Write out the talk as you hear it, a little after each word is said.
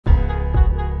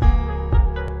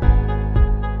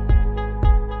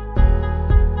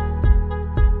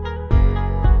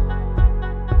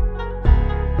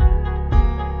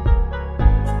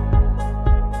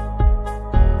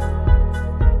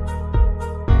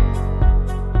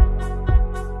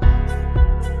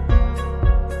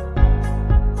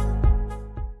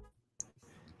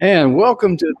And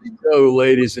welcome to the show,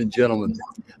 ladies and gentlemen.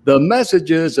 The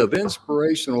messages of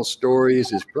inspirational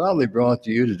stories is proudly brought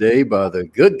to you today by the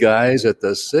good guys at the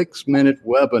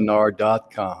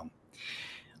 6minutewebinar.com.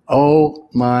 Oh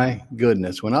my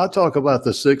goodness. When I talk about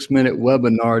the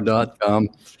 6minutewebinar.com,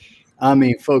 I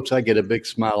mean, folks, I get a big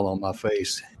smile on my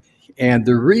face. And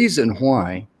the reason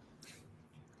why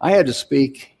I had to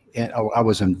speak, and I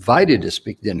was invited to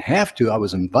speak, didn't have to, I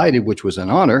was invited, which was an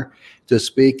honor, to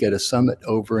speak at a summit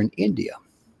over in India.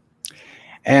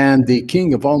 And the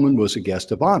King of Oman was a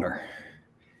guest of honor.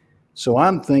 So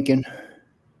I'm thinking,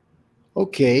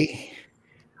 okay,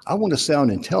 I want to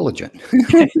sound intelligent.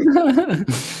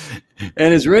 And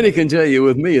as Rennie can tell you,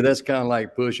 with me, that's kind of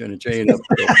like pushing a chain up.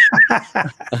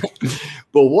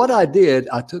 But what I did,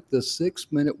 I took the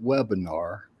 6-minute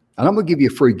webinar, and I'm going to give you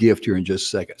a free gift here in just a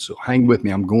second. So hang with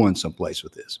me. I'm going someplace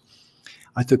with this.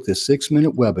 I took this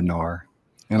 6-minute webinar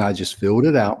and I just filled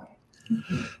it out.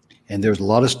 And there's a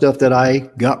lot of stuff that I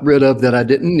got rid of that I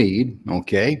didn't need.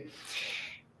 Okay.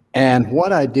 And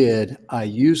what I did, I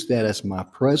used that as my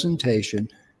presentation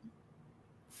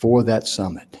for that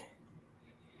summit.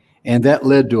 And that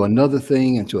led to another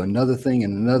thing and to another thing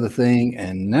and another thing.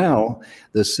 And now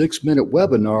the 6-minute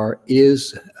webinar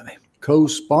is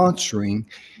co-sponsoring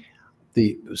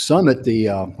the summit, the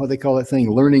what they call that thing,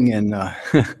 learning and I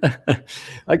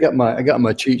got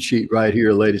my cheat sheet right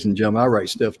here, ladies and gentlemen. I write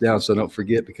stuff down so I don't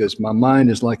forget, because my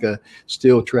mind is like a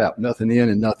steel trap, nothing in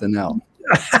and nothing out.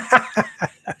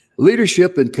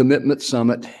 Leadership and Commitment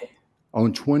Summit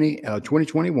on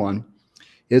 2021.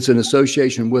 It's an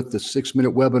association with the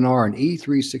 6-minute webinar and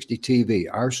E360 TV.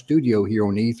 Our studio here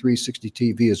on E360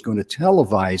 TV is going to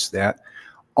televise that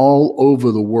all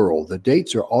over the world. The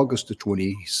dates are August the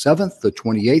 27th, the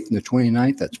 28th, and the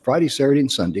 29th. That's Friday, Saturday, and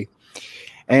Sunday.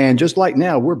 And just like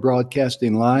now, we're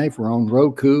broadcasting live. We're on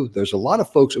Roku. There's a lot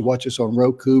of folks that watch us on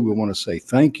Roku. We want to say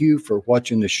thank you for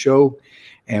watching the show,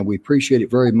 and we appreciate it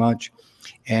very much.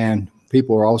 And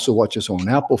people are also watching us on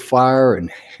Apple Fire and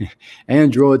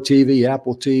Android TV,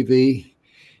 Apple TV,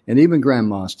 and even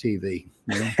Grandma's TV.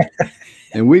 You know?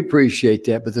 And we appreciate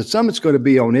that. But the summit's going to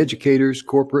be on educators,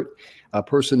 corporate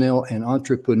personnel, and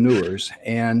entrepreneurs.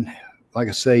 And like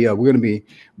I say, we're going to be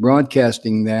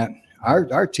broadcasting that.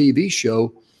 Our TV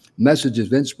show, Messages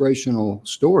of Inspirational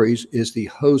Stories, is the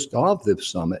host of the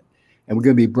summit. And we're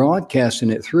going to be broadcasting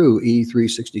it through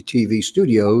E360 TV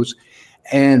studios.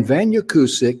 And Vanya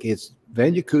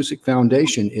Kusik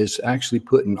Foundation is actually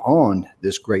putting on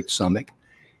this great summit.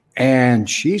 And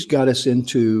she's got us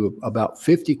into about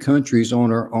 50 countries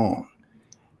on her own.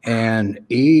 And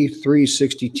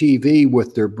E360 TV,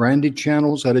 with their branded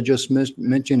channels that I just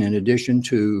mentioned, in addition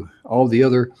to all the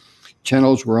other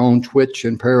channels, we're on Twitch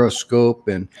and Periscope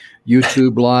and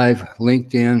YouTube Live,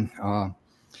 LinkedIn,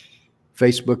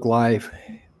 Facebook Live.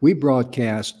 We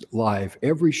broadcast live.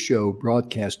 Every show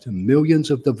broadcasts to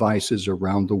millions of devices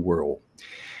around the world.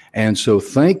 And so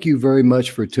thank you very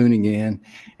much for tuning in.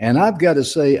 And I've got to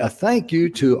say a thank you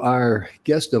to our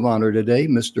guest of honor today,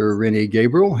 Mr. Rennie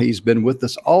Gabriel. He's been with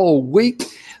us all week.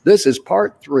 This is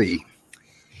part 3.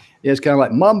 It's kind of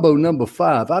like Mambo number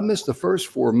 5. I missed the first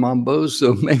 4 Mambos,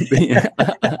 so maybe.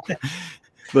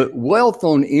 But wealth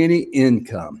on any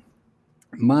income.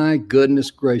 My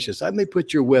goodness gracious. I may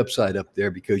put your website up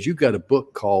there, because you got a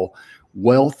book called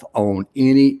Wealth on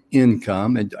Any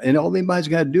Income. And all anybody's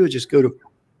got to do is just go to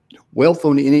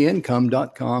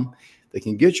wealthonanyincome.com. They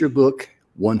can get your book.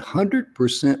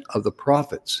 100% of the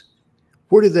profits,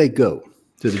 where do they go?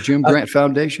 To the Jim Grant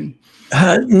Foundation?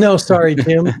 No, sorry,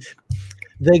 Jim.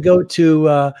 They go to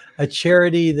a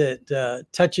charity that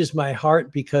touches my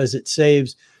heart, because it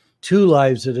saves 2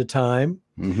 lives at a time.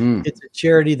 Mm-hmm. It's a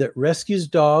charity that rescues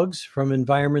dogs from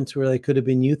environments where they could have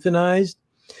been euthanized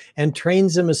and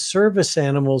trains them as service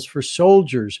animals for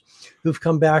soldiers who've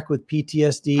come back with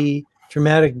PTSD,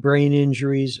 traumatic brain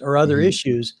injuries, or other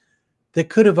issues that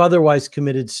could have otherwise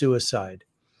committed suicide.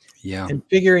 Yeah. And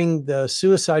figuring the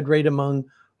suicide rate among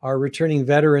our returning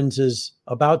veterans is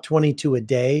about 22 a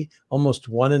day, almost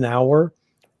 1 an hour,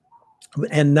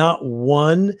 and not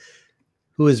one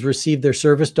who has received their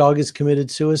service dog has committed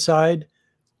suicide.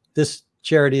 This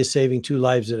charity is saving 2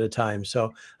 lives at a time.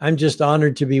 So I'm just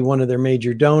honored to be one of their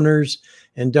major donors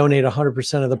and donate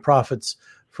 100% of the profits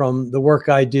from the work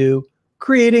I do,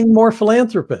 creating more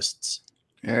philanthropists.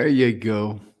 There you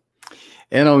go.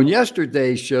 And on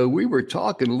yesterday's show, we were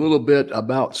talking a little bit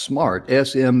about SMART,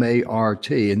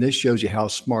 S-M-A-R-T, and this shows you how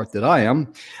smart that I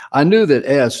am. I knew that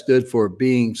S stood for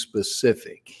being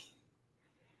specific.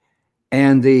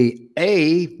 And the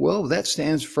A, well, that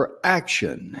stands for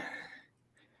action.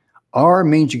 R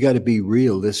means you got to be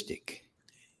realistic,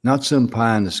 not some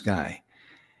pie in the sky.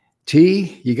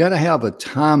 T, you got to have a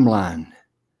timeline.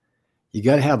 You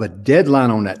got to have a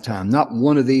deadline on that time, not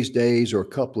one of these days or a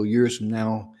couple of years from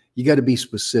now. You got to be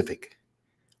specific,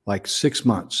 like 6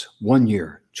 months, 1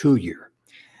 year, 2 year.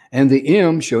 And the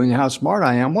M, showing you how smart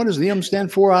I am. What does the M stand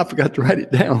for? I forgot to write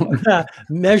it down.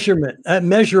 Measurement,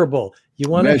 measurable. You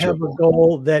want to have a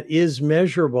goal that is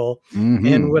measurable.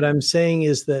 And what I'm saying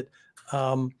is that,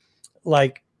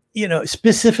 like, you know,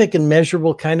 specific and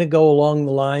measurable kind of go along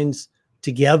the lines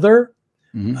together.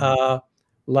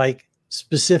 Like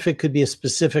specific could be a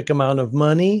specific amount of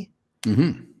money.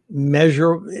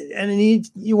 Measure, and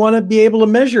you want to be able to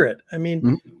measure it. I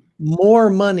mean, more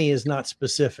money is not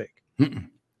specific.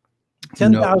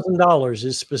 $10,000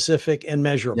 is specific and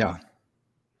measurable. Yeah.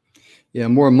 Yeah.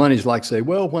 More money is like say,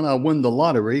 well, when I win the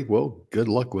lottery, well, good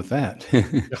luck with that.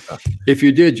 If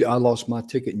you did, I lost my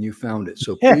ticket and you found it.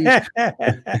 So please.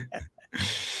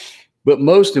 But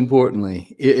most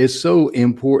importantly, it is so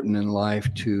important in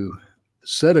life to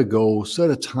set a goal, set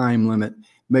a time limit,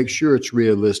 make sure it's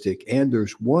realistic. And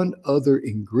there's one other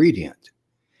ingredient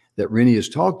that Rennie has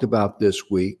talked about this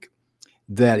week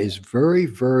that is very,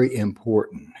 very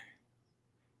important.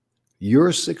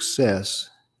 Your success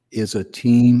is a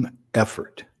team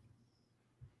effort.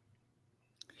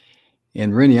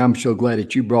 And Rennie, I'm so glad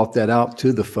that you brought that out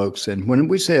to the folks. And when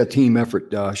we say a team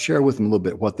effort, share with them a little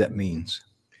bit what that means.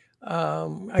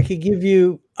 I'll give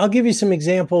you some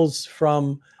examples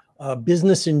from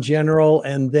business in general,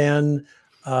 and then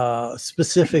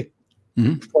specific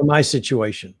for my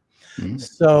situation.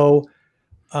 So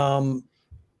a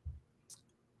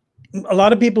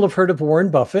lot of people have heard of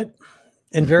Warren Buffett,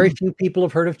 and very few people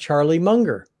have heard of Charlie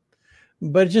Munger.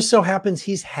 But it just so happens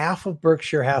he's half of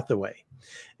Berkshire Hathaway.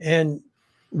 And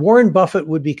Warren Buffett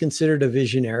would be considered a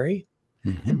visionary.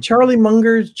 And Charlie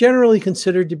Munger is generally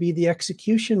considered to be the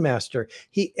execution master.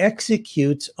 He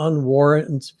executes on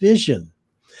Warren's vision.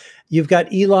 You've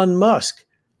got Elon Musk.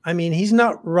 I mean, he's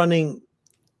not running,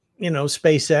 you know,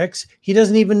 SpaceX. He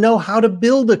doesn't even know how to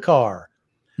build a car.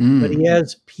 But he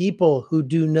has people who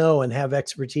do know and have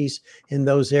expertise in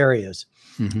those areas.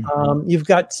 You've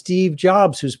got Steve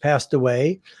Jobs, who's passed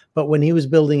away. But when he was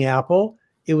building Apple,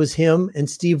 it was him and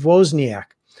Steve Wozniak,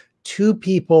 two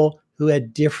people who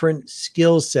had different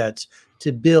skill sets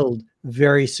to build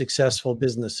very successful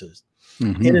businesses.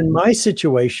 And in my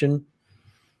situation,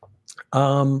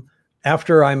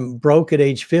 after I'm broke at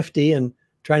age 50 and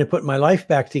trying to put my life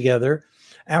back together,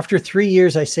 after 3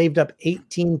 years, I saved up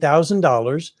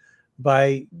 $18,000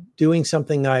 by doing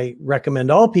something I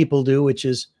recommend all people do, which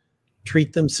is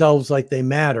treat themselves like they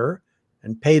matter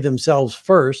and pay themselves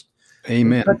first.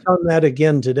 Amen. We'll touch on that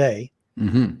again today.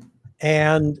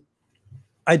 And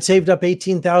I'd saved up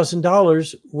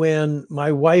 $18,000 when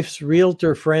my wife's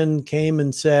realtor friend came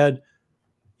and said,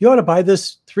 you ought to buy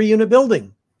this 3-unit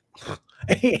building.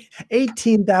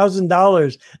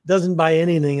 $18,000 doesn't buy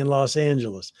anything in Los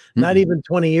Angeles, not even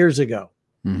 20 years ago.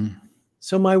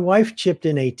 So my wife chipped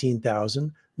in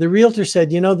 $18,000. The realtor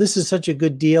said, you know, this is such a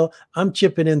good deal. I'm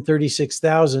chipping in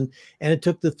 $36,000. And it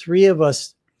took the three of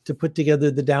us to put together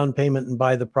the down payment and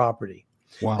buy the property.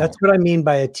 Wow. That's what I mean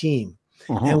by a team.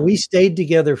 And we stayed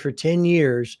together for 10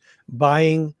 years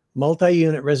buying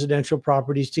multi-unit residential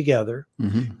properties together.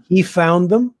 He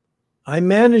found them. I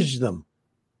managed them.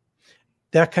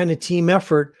 That kind of team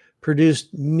effort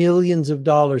produced millions of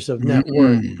dollars of net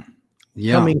worth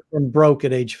coming from broke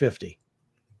at age 50.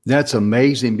 That's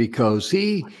amazing, because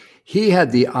he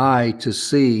had the eye to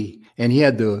see, and he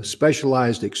had the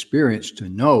specialized experience to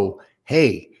know,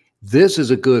 hey, this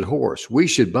is a good horse. We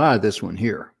should buy this one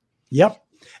here. Yep.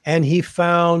 And he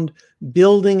found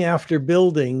building after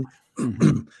building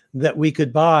that we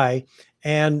could buy.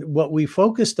 And what we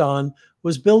focused on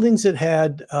was buildings that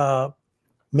had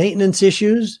maintenance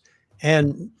issues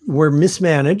and were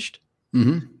mismanaged.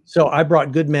 So I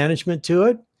brought good management to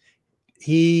it.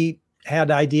 He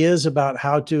had ideas about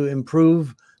how to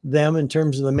improve them in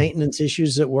terms of the maintenance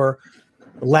issues that were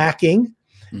lacking.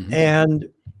 And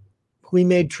we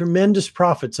made tremendous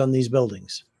profits on these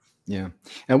buildings. Yeah.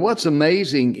 And what's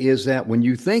amazing is that when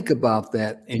you think about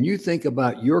that and you think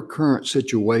about your current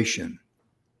situation,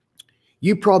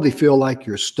 you probably feel like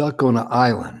you're stuck on an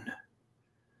island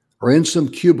or in some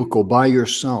cubicle by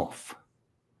yourself.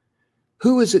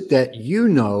 Who is it that you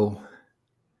know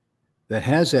that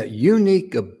has that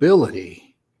unique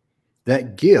ability,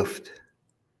 that gift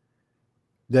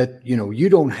that, you know, you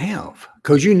don't have?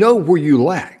 Because you know where you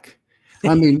lack.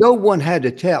 I mean, no one had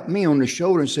to tap me on the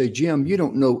shoulder and say, Jim, you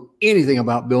don't know anything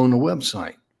about building a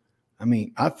website. I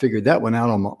mean, I figured that one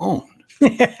out on my own.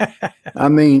 I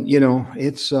mean, you know,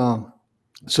 it's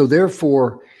so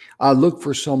therefore I look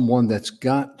for someone that's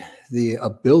got the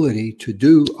ability to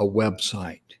do a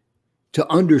website, to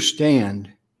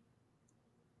understand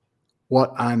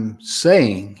what I'm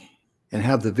saying and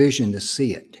have the vision to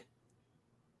see it.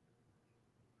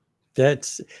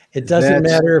 It doesn't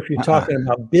matter if you're talking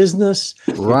about business,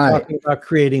 right. You're talking about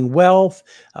creating wealth.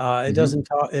 It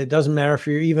doesn't matter if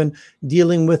you're even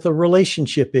dealing with a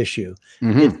relationship issue.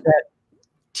 It's that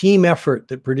team effort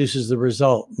that produces the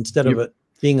result instead of it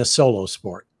being a solo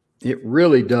sport. It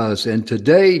really does. And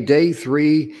today, day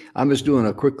 3, I'm just doing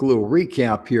a quick little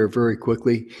recap here very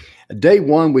quickly. Day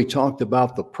 1, we talked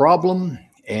about the problem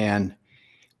and,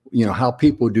 you know, how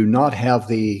people do not have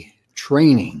the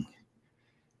training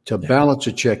to balance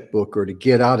a checkbook or to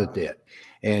get out of debt.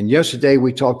 And yesterday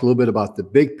we talked a little bit about the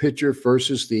big picture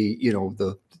versus the, you know,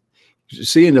 the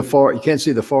seeing the far, you can't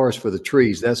see the forest for the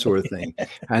trees, that sort of thing.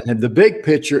 And the big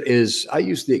picture is, I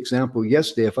used the example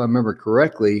yesterday, if I remember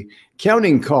correctly,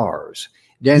 counting cars.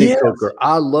 Danny Coker,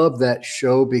 I love that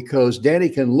show because Danny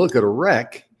can look at a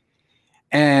wreck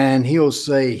and he'll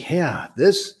say, yeah,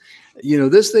 this, you know,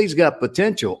 this thing's got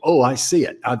potential. Oh, I see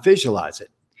it. I visualize it.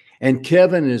 And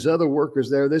Kevin and his other workers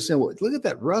there, they're saying, well, look at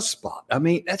that rust spot. I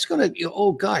mean, that's going to, you know,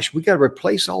 oh gosh, we got to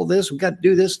replace all this. We got to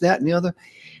do this, that, and the other.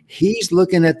 He's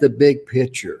looking at the big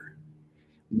picture.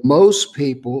 Most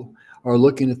people are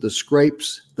looking at the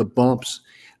scrapes, the bumps.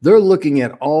 They're looking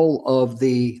at all of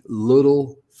the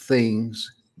little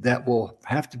things that will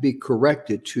have to be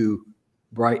corrected to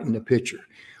brighten the picture.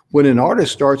 When an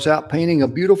artist starts out painting a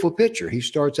beautiful picture, he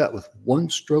starts out with one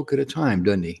stroke at a time,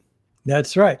 doesn't he?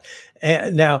 That's right.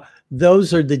 And now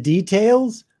those are the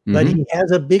details, but he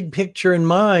has a big picture in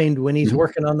mind when he's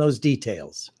working on those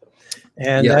details.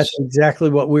 And that's exactly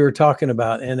what we were talking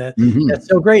about. And that's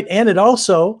so great. And it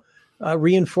also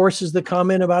reinforces the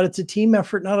comment about it's a team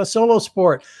effort, not a solo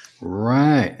sport.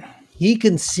 Right. He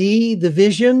can see the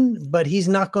vision, but he's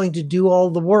not going to do all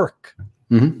the work.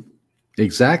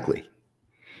 Exactly.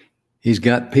 He's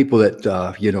got people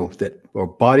that, you know, that are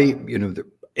body, you know, the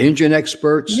engine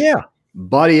experts,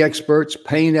 body experts,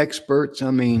 paint experts. I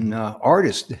mean,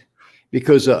 artists,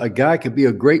 because a guy could be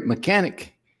a great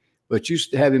mechanic, but you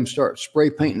used to have him start spray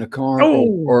painting a car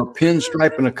or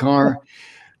pinstriping a car.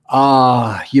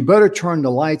 You better turn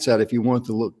the lights out if you want it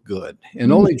to look good,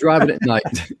 and only drive it at night.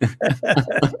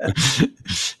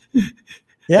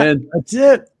 And that's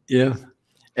it. Yeah.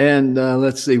 And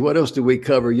let's see, what else did we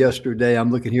cover yesterday?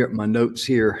 I'm looking here at my notes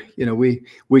here. You know,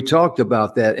 we talked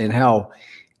about that and how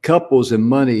couples and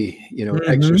money, you know,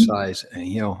 exercise, and,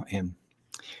 you know, and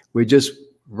we just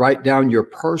write down your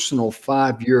personal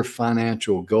 5-year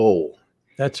financial goal.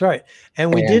 That's right.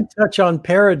 And we did touch on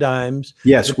paradigms.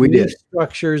 Yes, we did.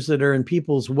 Structures that are in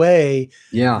people's way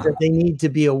that they need to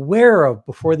be aware of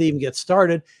before they even get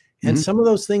started. And some of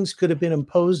those things could have been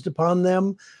imposed upon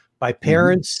them by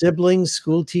parents, siblings,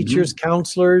 school teachers,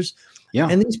 counselors.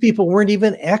 And these people weren't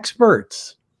even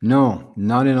experts. No,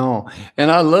 not at all. And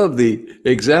I love the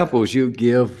examples you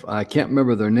give. I can't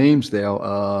remember their names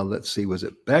now. Let's see, was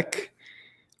it Beck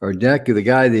or Deck, the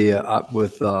guy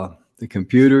with the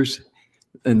computers,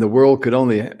 and the world could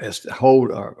only hold.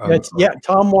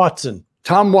 Tom Watson.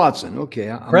 Tom Watson.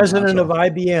 Okay, president of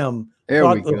IBM. There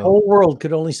we go. The whole world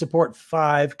could only support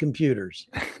 5 computers.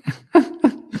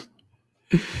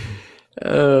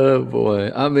 Oh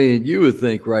boy! I mean, you would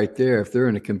think right there, if they're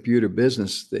in a computer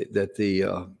business, that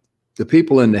the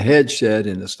people in the head shed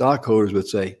and the stockholders would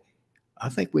say, "I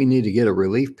think we need to get a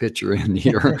relief pitcher in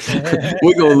here.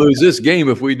 We're going to lose this game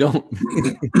if we don't."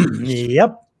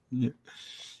 Yep.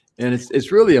 And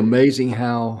it's really amazing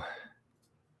how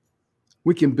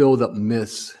we can build up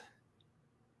myths.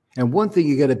 And one thing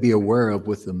you got to be aware of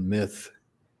with the myth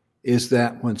is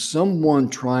that when someone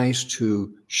tries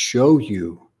to show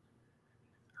you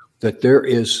that there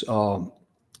is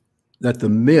that the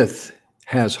myth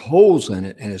has holes in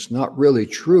it and it's not really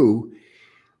true,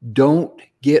 don't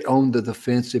get on the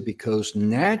defensive, because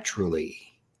naturally,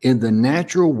 in the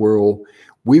natural world,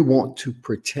 we want to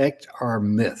protect our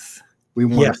myth. We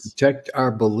want to protect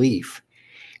our belief.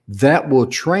 That will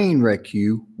train wreck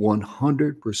you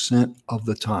 100% of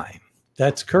the time.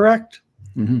 That's correct.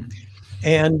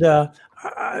 And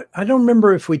I don't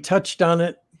remember if we touched on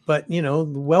it, but, you know,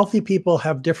 wealthy people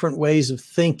have different ways of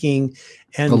thinking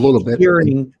and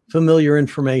hearing familiar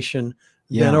information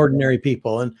than ordinary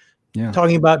people. And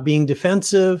talking about being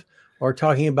defensive or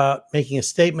talking about making a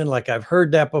statement like I've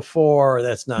heard that before, or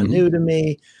that's not new to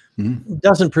me,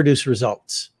 doesn't produce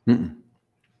results.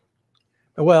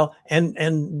 Well, and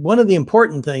one of the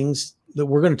important things that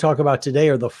we're going to talk about today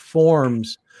are the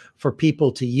forms for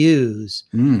people to use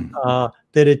that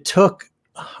it took,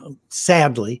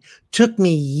 sadly, took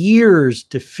me years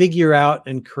to figure out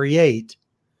and create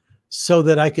so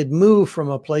that I could move from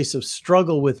a place of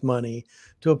struggle with money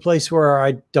to a place where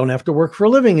I don't have to work for a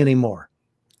living anymore.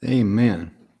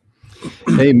 Amen.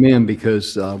 Amen.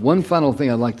 Because one final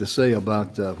thing I'd like to say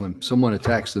about when someone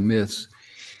attacks the myths,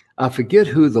 I forget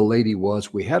who the lady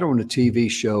was. We had her on a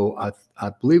TV show. I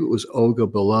believe it was Olga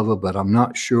Belova, but I'm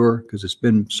not sure because it's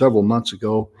been several months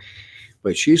ago.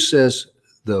 But she says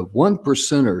the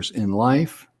 1%ers in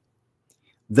life,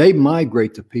 they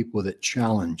migrate to people that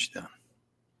challenge them.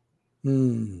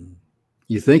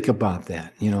 You think about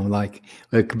that, you know, like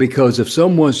because if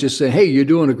someone's just saying, hey, you're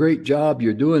doing a great job,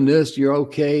 you're doing this, you're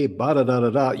okay,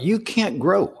 ba-da-da-da-da, you can't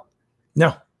grow.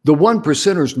 No. The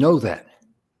 1%ers know that.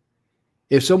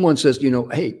 If someone says, you know,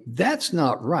 hey, that's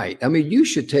not right. I mean, you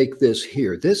should take this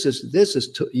here. This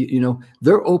is, you know,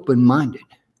 they're open-minded.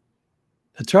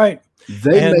 That's right.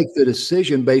 They make the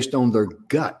decision based on their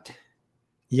gut.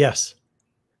 Yes.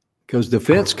 Because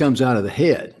defense comes out of the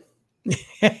head.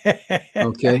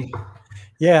 Okay.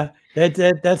 Yeah,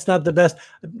 that's not the best.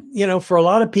 You know, for a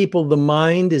lot of people, the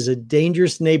mind is a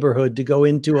dangerous neighborhood to go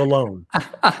into alone.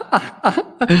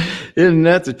 Isn't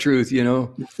that the truth, you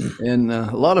know? And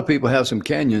a lot of people have some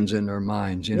canyons in their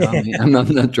minds, you know. I mean, I'm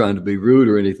not trying to be rude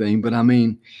or anything, but I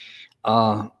mean,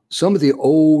 some of the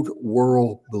old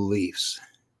world beliefs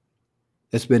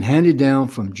that's been handed down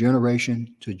from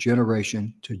generation to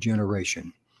generation to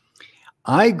generation.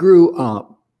 I grew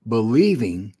up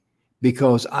believing,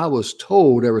 because I was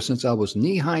told ever since I was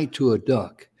knee-high to a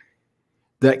duck,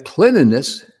 that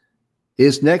cleanliness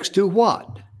is next to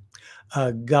what?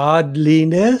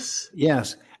 Godliness.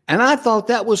 Yes. And I thought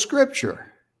that was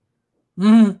scripture.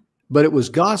 But it was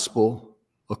gospel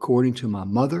according to my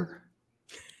mother,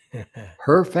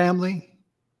 her family,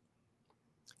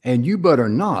 and you better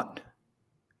not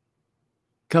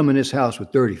come in this house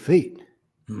with dirty feet.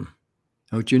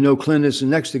 Don't you know cleanliness is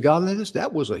next to godliness?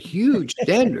 That was a huge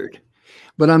standard.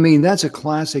 But I mean, that's a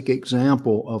classic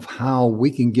example of how we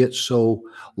can get so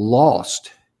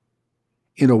lost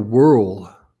in a world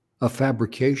of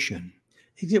fabrication.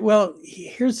 Well,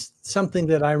 here's something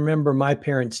that I remember my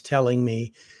parents telling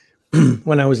me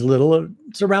when I was little.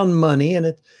 It's around money, and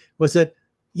it was that,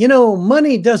 you know,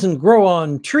 money doesn't grow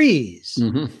on trees.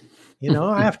 You know,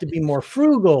 I have to be more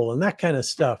frugal and that kind of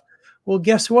stuff. Well,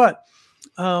 guess what?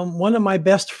 One of my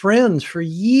best friends for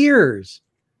years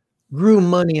grew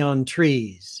money on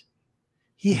trees.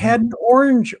 He had an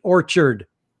orange orchard.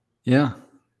 Yeah.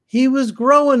 He was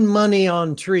growing money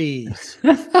on trees.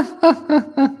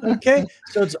 Okay.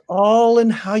 So it's all in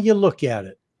how you look at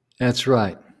it. That's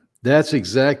right. That's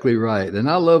exactly right. And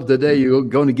I love today you're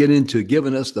going to get into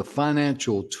giving us the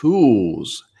financial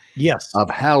tools. Yes. Of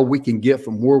how we can get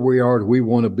from where we are to where we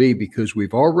want to be, because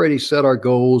we've already set our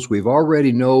goals. We've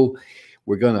already know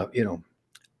we're going to, you know,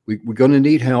 we're going to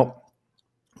need help.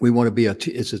 We want to be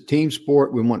it's a team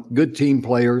sport. We want good team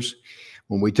players.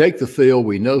 When we take the field,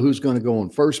 we know who's going to go on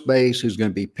first base, who's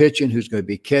going to be pitching, who's going to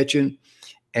be catching.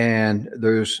 And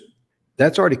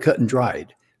that's already cut and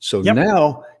dried. So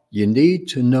now you need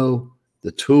to know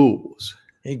the tools.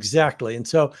 Exactly. And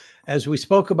so as we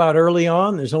spoke about early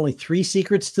on, there's only 3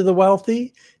 secrets to the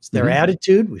wealthy. It's their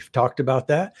attitude. We've talked about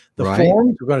that. The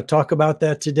forms, we're going to talk about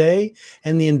that today.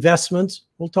 And the investments,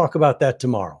 we'll talk about that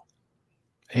tomorrow.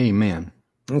 Amen.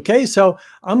 Okay. So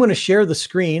I'm going to share the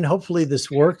screen. Hopefully this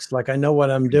works. Like I know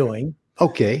what I'm doing.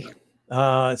 Okay.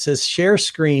 It says share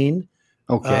screen.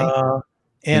 Okay.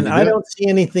 And I don't see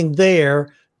anything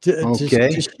there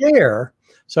to share.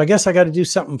 So I guess I got to do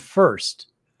something first.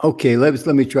 Okay, let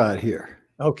me try it here.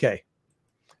 Okay.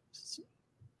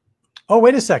 Oh,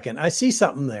 wait a second. I see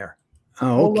something there.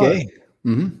 Oh, okay.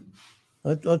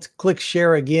 Let's click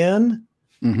share again.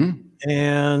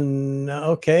 And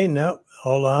okay, no,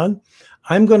 hold on.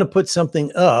 I'm going to put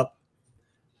something up.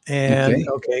 And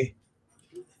okay.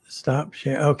 Stop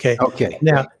share. Okay. Okay.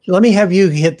 Now let me have you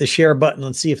hit the share button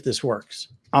and see if this works.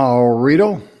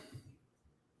 Alrighto.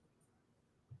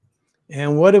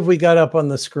 And what have we got up on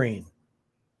the screen?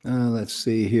 Let's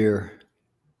see here.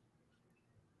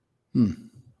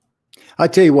 I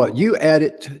tell you what, you add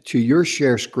it to your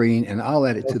share screen and I'll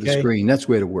add it to the screen. That's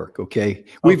the way to work. Okay.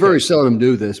 We very seldom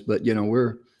do this, but you know,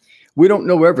 we don't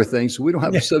know everything. So we don't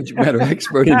have a subject matter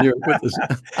expert in here with us.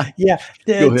 Yeah.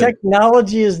 The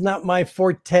technology is not my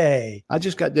forte. I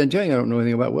just got done telling you I don't know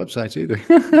anything about websites either.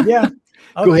 Yeah.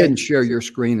 Okay. Go ahead and share your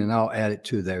screen and I'll add it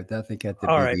to there. I think that'd be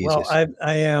the easiest. Well,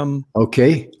 I am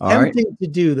tempting to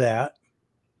do that.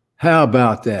 How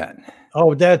about that?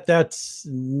 Oh, that's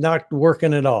not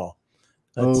working at all.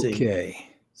 Let's see.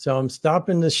 So I'm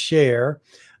stopping the share.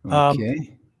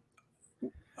 Okay.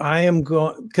 I am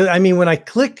going, because I mean, when I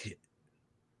click,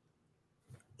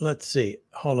 let's see,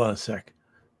 hold on a sec.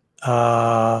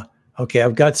 Okay,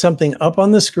 I've got something up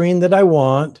on the screen that I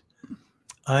want.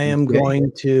 I am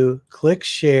going to click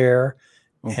share,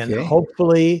 and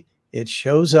hopefully it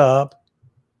shows up.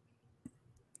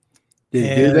 Did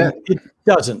it do that? It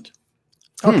doesn't.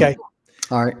 Okay.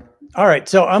 All right. All right.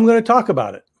 So I'm going to talk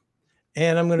about it.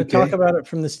 And I'm going to talk about it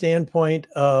from the standpoint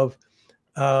of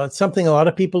something a lot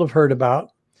of people have heard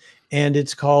about, and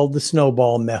it's called the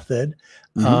snowball method.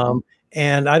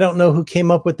 And I don't know who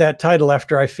came up with that title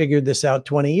after I figured this out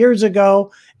 20 years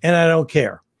ago, and I don't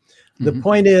care. The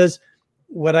point is,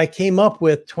 what I came up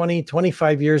with 20,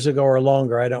 25 years ago or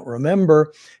longer, I don't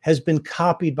remember, has been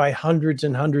copied by hundreds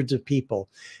and hundreds of people.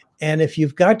 And if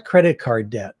you've got credit card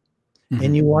debt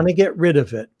and you want to get rid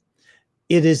of it,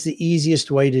 it is the easiest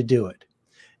way to do it.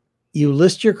 You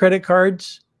list your credit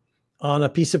cards on a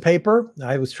piece of paper.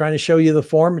 I was trying to show you the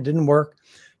form. It didn't work.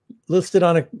 List it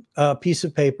on a piece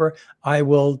of paper. I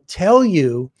will tell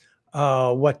you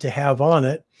what to have on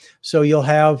it. So you'll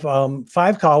have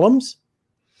 5 columns.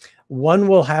 One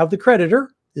will have the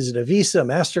creditor. Is it a Visa,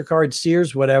 MasterCard,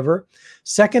 Sears, whatever?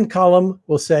 Second column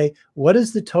will say, what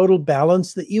is the total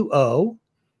balance that you owe?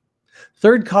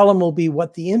 Third column will be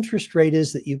what the interest rate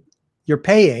is that you're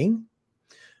paying.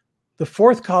 The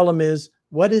fourth column is,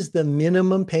 what is the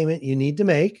minimum payment you need to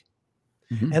make?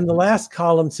 And the last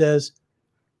column says,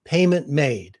 payment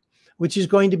made, which is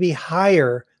going to be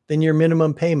higher than your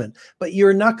minimum payment. But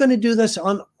you're not going to do this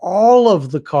on all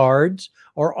of the cards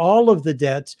or all of the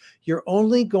debts. You're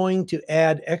only going to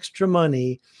add extra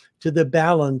money to the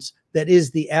balance that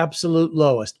is the absolute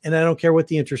lowest. And I don't care what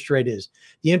the interest rate is.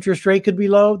 The interest rate could be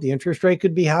low. The interest rate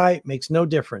could be high. It makes no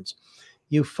difference.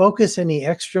 You focus any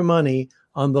extra money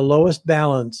on the lowest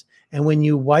balance. And when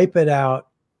you wipe it out,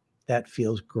 that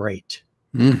feels great.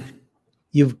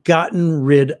 You've gotten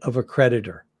rid of a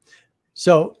creditor.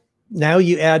 So now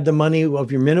you add the money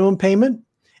of your minimum payment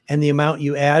and the amount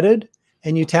you added,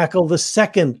 and you tackle the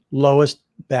second lowest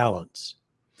balance.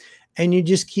 And you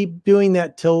just keep doing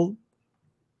that till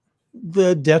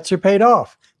the debts are paid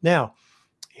off. Now,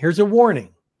 here's a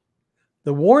warning.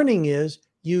 The warning is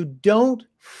you don't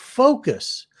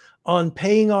focus on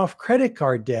paying off credit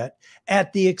card debt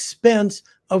at the expense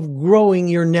of growing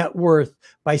your net worth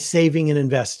by saving and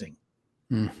investing.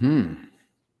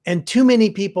 And too many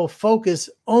people focus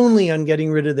only on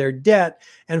getting rid of their debt.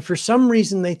 And for some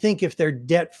reason, they think if they're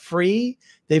debt free,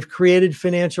 they've created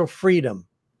financial freedom.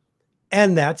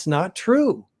 And that's not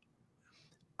true.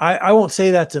 I won't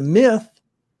say that's a myth.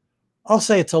 I'll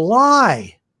say it's a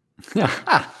lie. Jim,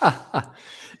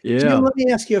 let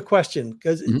me ask you a question,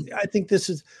 because I think this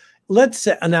is, let's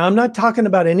say, now I'm not talking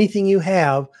about anything you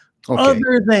have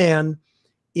other than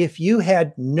if you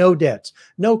had no debts,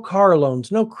 no car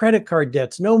loans, no credit card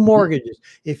debts, no mortgages,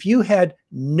 if you had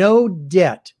no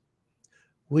debt,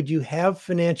 would you have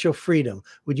financial freedom?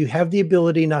 Would you have the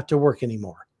ability not to work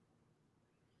anymore?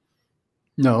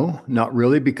 No, not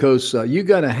really, because you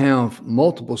got to have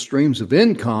multiple streams of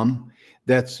income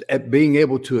that's at being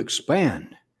able to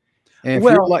expand. And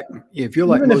if you're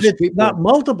like most people, not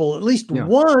multiple, at least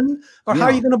one, or how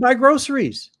are you going to buy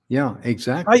groceries? Yeah,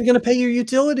 exactly. How are you going to pay your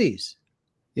utilities?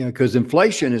 Yeah, because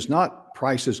inflation is not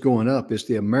prices going up. It's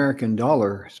the American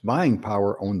dollar's buying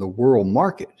power on the world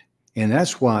market. And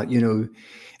that's why,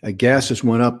 gas has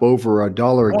went up over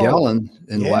 $1 a gallon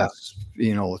in the last,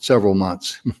 several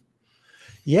months.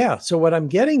 Yeah. So what I'm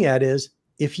getting at is,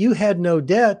 if you had no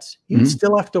debts, you'd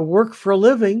still have to work for a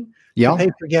living to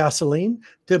pay for gasoline,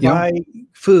 to buy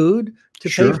food, to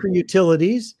pay for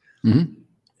utilities.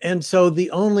 And so the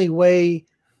only way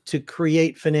to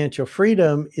create financial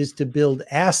freedom is to build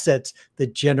assets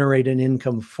that generate an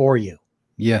income for you.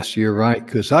 Yes, you're right.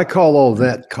 Because I call all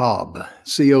that COB,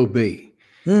 C-O-B.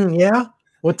 Yeah.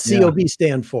 What's COB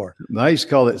stand for? I used to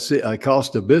call it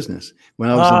cost of business.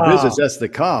 When I was in business, that's the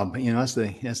COB. That's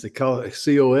the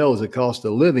COL is the cost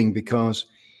of living, because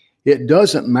it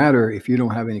doesn't matter if you don't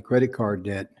have any credit card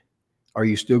debt. Are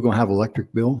you still going to have an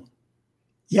electric bill?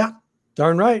 Yeah.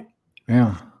 Darn right.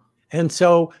 Yeah. And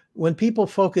so when people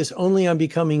focus only on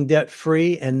becoming debt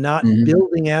free and not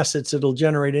building assets that'll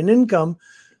generate an income,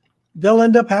 they'll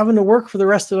end up having to work for the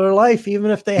rest of their life,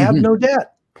 even if they have no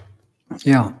debt.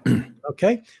 Yeah.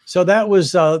 Okay. So that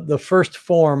was the first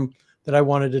form that I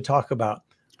wanted to talk about.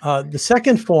 The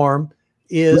second form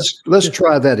is... Let's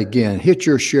try that again. Hit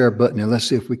your share button and let's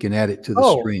see if we can add it to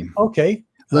the stream. Okay.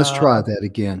 Let's try that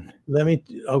again.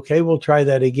 We'll try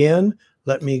that again.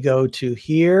 Let me go to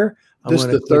here. This is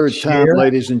the third time,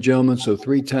 ladies and gentlemen, so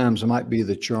 3 times might be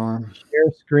the charm.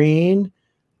 Share screen.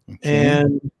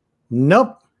 And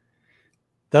nope,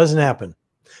 doesn't happen.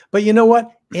 But you know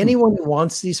what? anyone who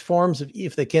wants these forms,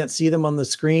 if they can't see them on the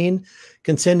screen,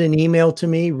 can send an email to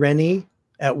me, Rennie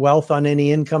at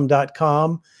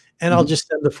wealthonanyincome.com, and I'll just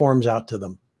send the forms out to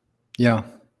them. Yeah.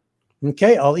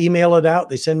 Okay. I'll email it out.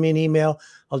 They send me an email.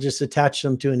 I'll just attach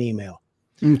them to an email.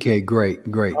 Okay, great.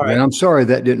 All right. And I'm sorry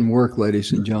that didn't work,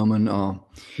 ladies and gentlemen.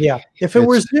 Yeah. If it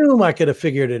were Zoom, I could have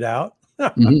figured it out.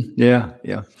 Yeah.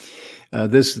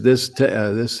 This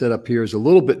setup here is a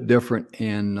little bit different,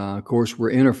 and of course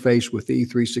we're interfaced with the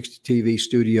E360 TV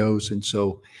studios, and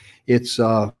so it's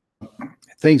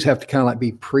things have to kind of like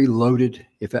be preloaded,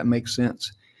 if that makes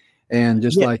sense. And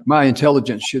just like my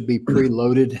intelligence should be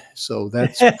preloaded, so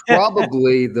that's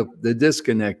probably the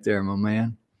disconnect there, my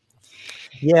man.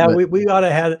 Yeah, but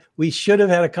we should have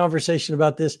had a conversation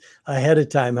about this ahead of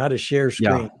time, how to share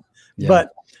screen. Yeah.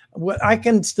 But what I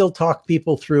can still talk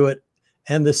people through it.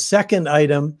 And the second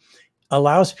item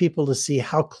allows people to see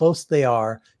how close they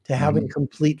are to having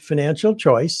complete financial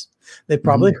choice. They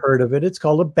probably heard of it. It's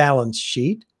called a balance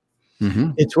sheet.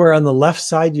 It's where on the left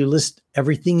side, you list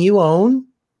everything you own.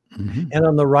 And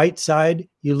on the right side,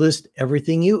 you list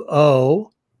everything you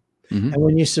owe. And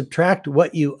when you subtract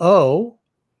what you owe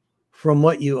from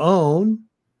what you own,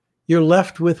 you're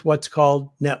left with what's called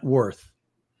net worth.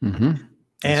 And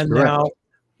correct. Now,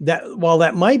 while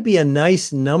that might be a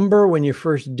nice number when you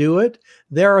first do it,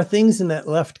 there are things in that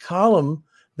left column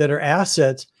that are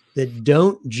assets that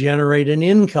don't generate an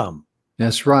income.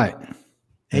 That's right.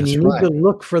 And you need to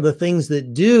look for the things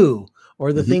that do,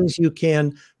 or the things you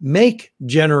can make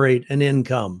generate an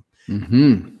income.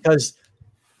 Because,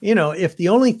 you know, if the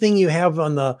only thing you have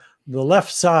on the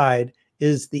left side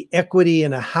is the equity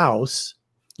in a house,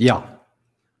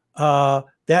 that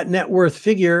net worth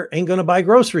figure ain't going to buy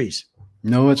groceries.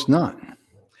 No, it's not.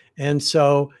 And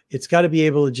so it's got to be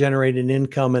able to generate an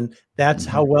income. And that's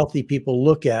how wealthy people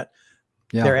look at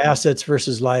their assets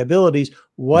versus liabilities.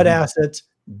 What assets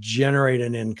generate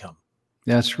an income?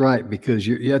 That's right. Because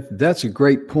that's a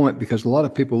great point, because a lot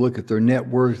of people look at their net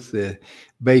worth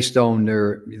based on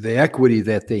the equity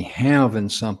that they have in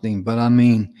something. But I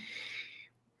mean,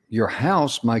 your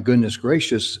house, my goodness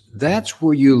gracious, that's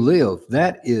where you live.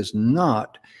 That is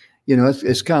not, you know,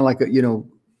 it's kind of like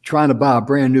trying to buy a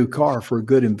brand new car for a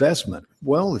good investment.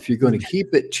 Well, if you're going to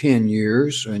keep it 10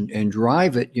 years and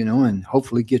drive it, and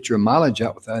hopefully get your mileage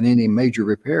out without any major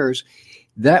repairs,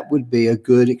 that would be a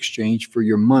good exchange for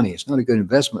your money. It's not a good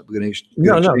investment, but a good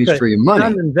exchange for your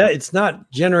money. It's not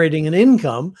generating an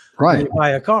income when you buy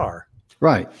a car.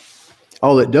 Right.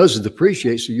 All it does is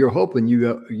depreciate. So you're hoping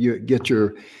you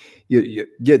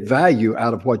get value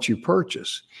out of what you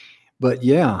purchase. But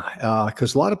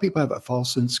because a lot of people have a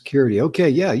false insecurity. Okay,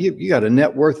 you got a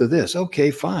net worth of this. Okay,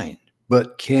 fine.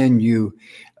 But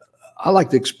I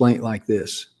like to explain it like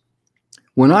this.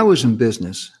 When I was in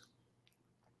business,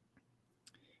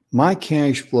 my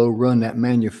cash flow run that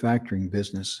manufacturing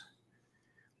business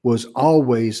was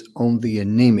always on the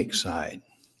anemic side.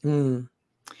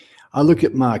 I look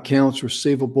at my accounts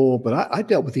receivable, but I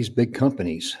dealt with these big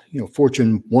companies,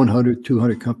 Fortune 100,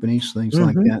 200 companies, things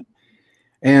like that.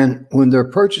 And when their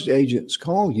purchase agents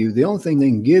call you, the only thing they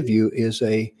can give you is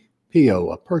a PO,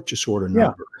 a purchase order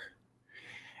number.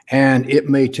 And it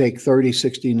may take 30,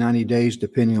 60, 90 days,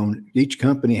 depending on each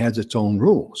company has its own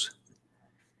rules.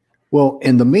 Well,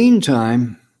 in the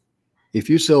meantime, if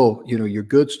you sell, your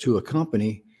goods to a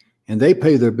company and they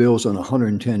pay their bills on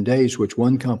 110 days, which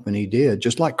one company did,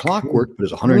 just like clockwork, but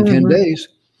it's 110 days.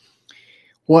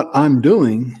 What I'm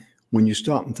doing, when you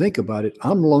stop and think about it,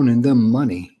 I'm loaning them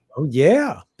money. Oh,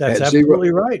 yeah, that's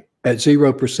absolutely right. At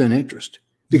 0% interest,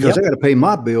 because I got to pay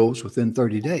my bills within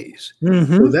 30 days.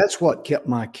 So that's what kept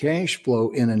my cash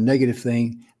flow in a negative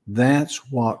thing. That's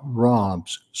what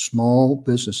robs small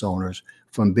business owners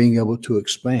from being able to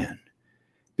expand,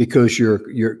 because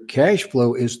your cash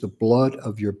flow is the blood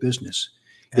of your business.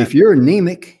 If you're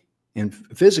anemic and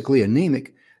physically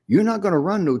anemic, you're not going to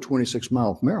run no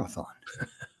 26-mile marathon.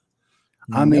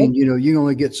 I mean, you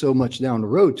only get so much down the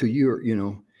road till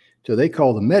till they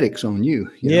call the medics on you.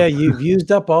 You've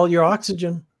used up all your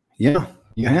oxygen. Yeah,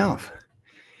 you have.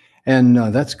 And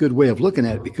that's a good way of looking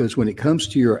at it, because when it comes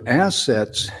to your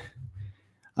assets,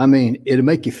 I mean, it'll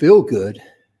make you feel good,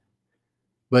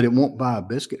 but it won't buy a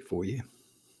biscuit for you.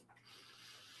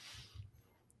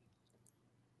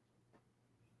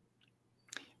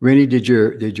 Rennie, did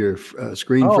your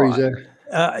screen freeze there?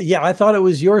 I thought it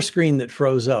was your screen that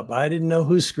froze up. I didn't know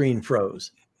whose screen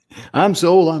froze. I'm so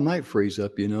old, I might freeze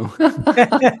up,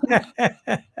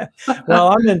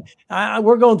 Well,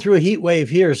 we're going through a heat wave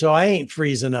here, so I ain't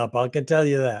freezing up. I can tell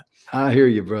you that. I hear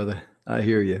you, brother. I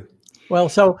hear you. Well,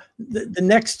 so the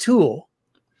next tool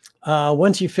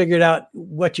once you figured out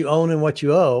what you own and what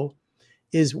you owe,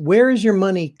 is where is your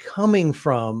money coming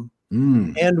from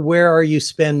and where are you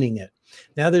spending it?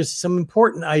 Now, there's some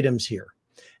important items here.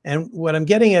 And what I'm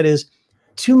getting at is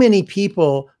too many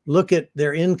people look at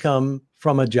their income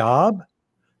from a job.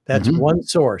 That's one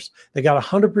source. They got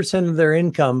 100% of their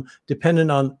income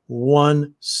dependent on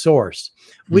one source,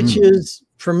 which is,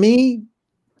 for me,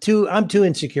 I'm too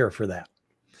insecure for that.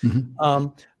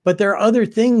 But there are other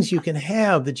things you can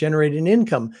have that generate an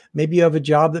income. Maybe you have a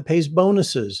job that pays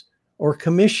bonuses or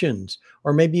commissions,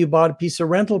 or maybe you bought a piece of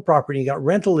rental property, you got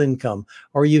rental income,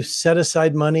 or you've set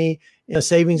aside money in a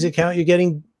savings account, you're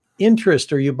getting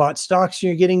interest, or you bought stocks and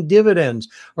you're getting dividends,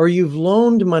 or you've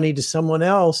loaned money to someone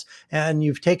else and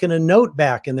you've taken a note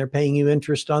back and they're paying you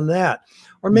interest on that.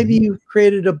 Or maybe you've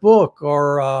created a book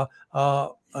or a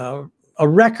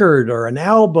record or an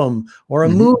album or a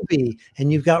movie,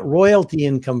 and you've got royalty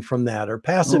income from that or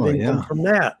passive income from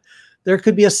that. There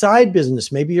could be a side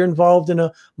business. Maybe you're involved in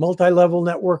a multi-level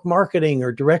network marketing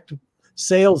or direct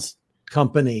sales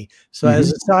company. So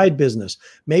as a side business,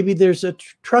 maybe there's a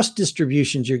trust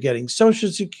distributions you're getting, Social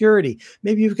Security.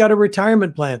 Maybe you've got a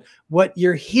retirement plan. What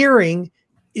you're hearing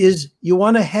is you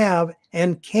want to have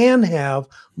and can have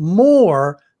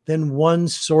more than one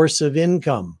source of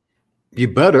income. You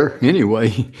better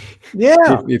anyway.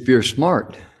 Yeah. If you're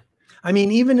smart. I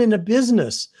mean, even in a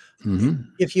business,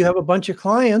 if you have a bunch of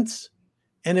clients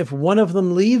and if one of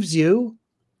them leaves you,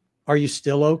 are you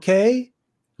still okay?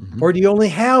 Or do you only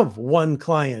have one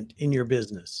client in your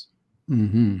business?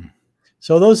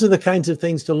 So those are the kinds of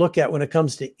things to look at when it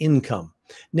comes to income.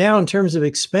 Now, in terms of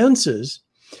expenses,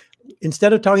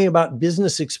 instead of talking about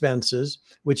business expenses,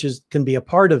 which can be a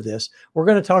part of this, we're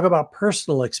going to talk about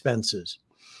personal expenses.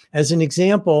 As an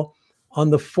example,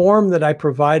 on the form that I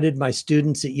provided my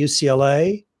students at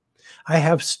UCLA, I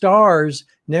have stars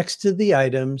next to the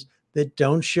items that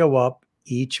don't show up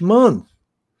each month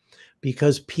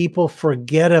because people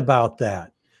forget about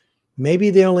that. Maybe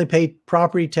they only pay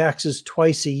property taxes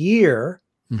twice a year,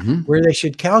 where they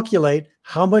should calculate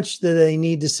how much do they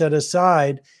need to set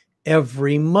aside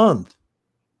every month.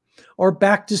 Or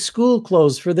back to school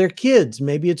clothes for their kids.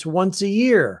 Maybe it's once a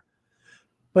year.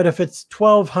 But if it's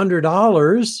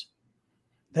 $1,200,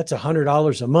 that's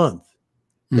 $100 a month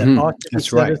that ought to be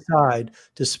set aside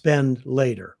to spend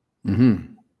later.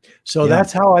 So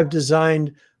that's how I've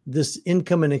designed this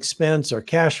income and expense or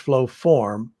cash flow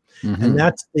form. And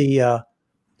that's the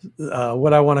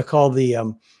what I want to call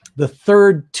the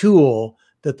third tool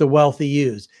that the wealthy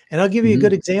use. And I'll give you a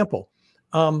good example.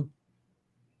 A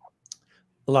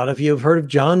lot of you have heard of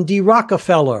John D.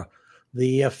 Rockefeller,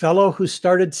 the fellow who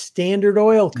started Standard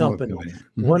Oil Company,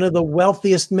 one of the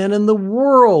wealthiest men in the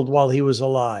world while he was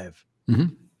alive.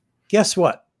 Guess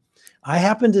what? I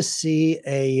happened to see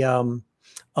a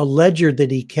ledger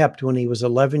that he kept when he was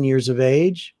 11 years of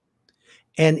age.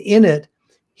 And in it,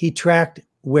 he tracked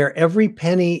where every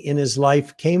penny in his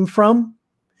life came from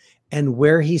and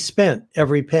where he spent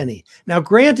every penny. Now,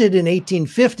 granted, in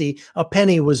 1850, a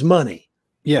penny was money.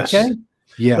 Yes. Okay?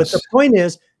 Yes. But the point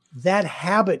is, that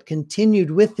habit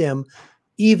continued with him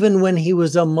even when he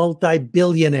was a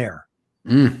multi-billionaire.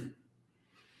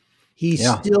 He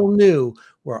still knew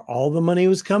where all the money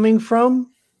was coming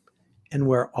from and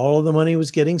where all of the money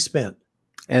was getting spent.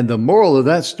 And the moral of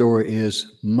that story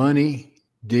is money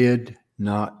did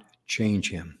not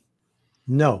change him.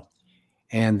 No.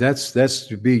 And that's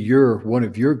to be one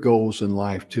of your goals in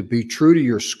life, to be true to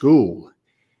your school.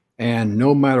 And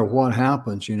no matter what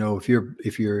happens, you know, if you're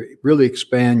really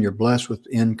expand, you're blessed with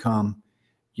income,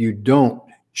 you don't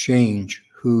change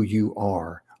who you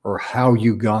are or how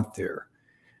you got there.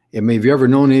 I mean, have you ever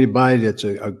known anybody that's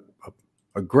a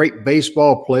great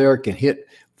baseball player, can hit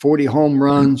 40 home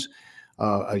runs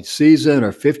a season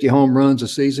or 50 home runs a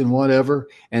season, whatever,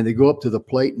 and they go up to the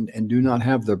plate and do not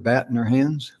have their bat in their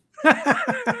hands?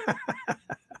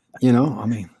 You know,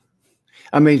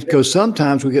 I mean, because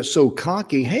sometimes we get so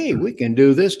cocky, hey, we can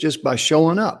do this just by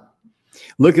showing up.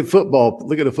 Look at football.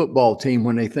 Look at a football team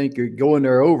when they think you're going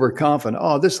there overconfident.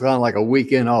 Oh, this is kind of like a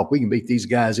weekend off. We can beat these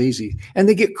guys easy. And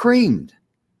they get creamed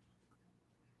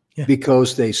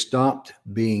because they stopped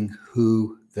being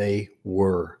who they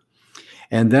were.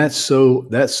 And that's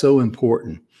so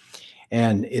important.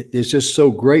 And it's just so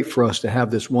great for us to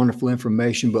have this wonderful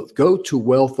information. But go to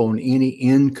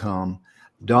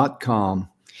wealthonanyincome.com.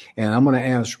 And I'm going to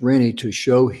ask Rennie to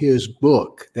show his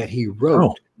book that he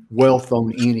wrote,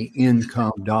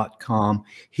 wealthonanyincome.com.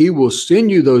 He will send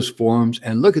you those forms,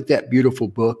 and look at that beautiful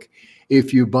book.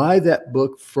 If you buy that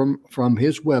book from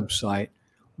his website,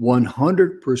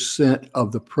 100%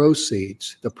 of the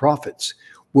proceeds, the profits,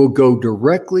 will go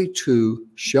directly to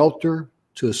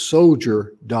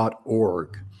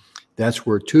sheltertosoldier.org. That's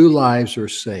where 2 lives are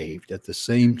saved at the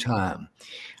same time.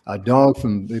 A dog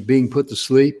from being put to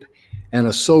sleep and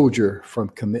a soldier from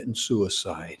committing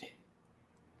suicide.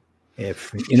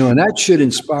 If you know, and that should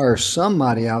inspire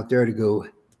somebody out there to go,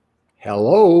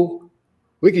 hello,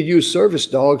 we could use service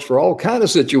dogs for all kinds of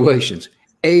situations.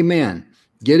 Amen.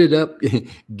 Get it up,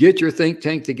 get your think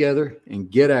tank together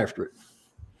and get after it.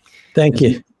 Thank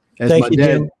you. Thank you,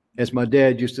 Jim. As my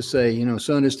dad used to say, you know,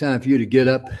 son, it's time for you to get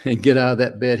up and get out of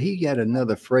that bed. He had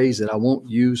another phrase that I won't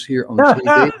use here on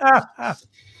TV.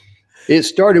 It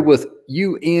started with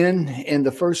UN, and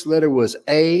the first letter was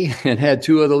A, and had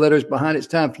 2 other letters behind it. It's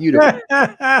time for you to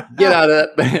get out of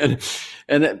that bed.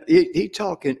 And he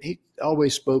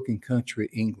always spoke in country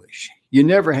English. You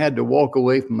never had to walk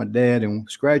away from my dad and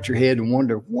scratch your head and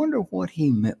wonder what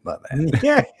he meant by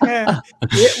that.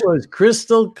 It was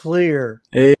crystal clear.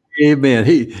 Amen.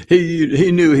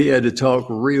 He knew he had to talk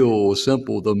real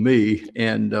simple to me,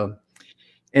 and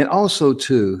also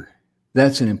too,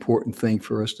 that's an important thing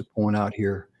for us to point out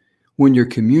here. When you're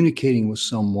communicating with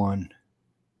someone,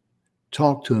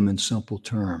 talk to them in simple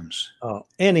terms. Oh,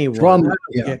 anyone.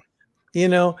 Yeah. You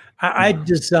know, I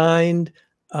designed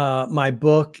my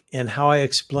book and how I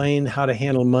explain how to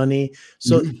handle money,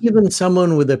 so even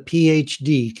someone with a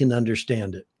PhD can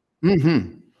understand it.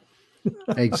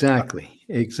 Exactly.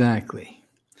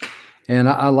 And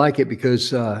I like it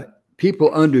because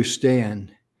people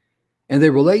understand and they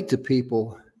relate to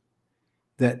people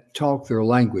that talk their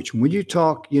language. When you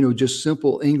talk, you know, just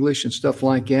simple English and stuff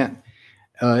like that,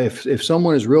 if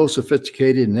someone is real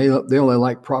sophisticated and they only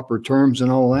like proper terms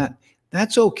and all that,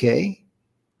 that's okay.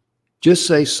 Just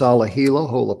say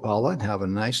Salahila, Holapala, and have a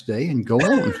nice day and go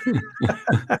on.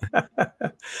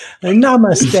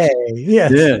 Namaste.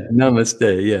 Yes. Yeah,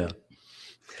 namaste. Yeah.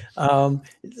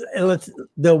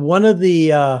 One of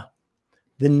the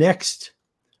next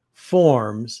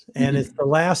forms, and it's the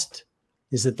last.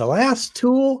 Is it the last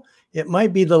tool? It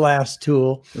might be the last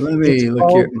tool. Let me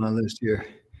look here at my list here.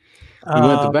 We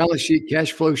went the balance sheet,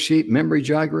 cash flow sheet, memory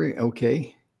jogger.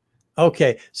 Okay.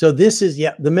 Okay. So this is,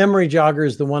 the memory jogger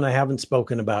is the one I haven't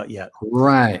spoken about yet.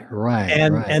 Right.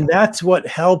 And that's what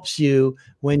helps you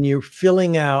when you're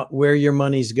filling out where your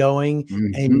money's going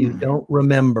and you don't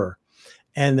remember.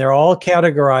 And they're all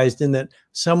categorized in that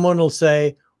someone will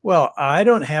say, well, I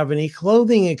don't have any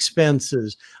clothing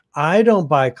expenses. I don't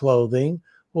buy clothing.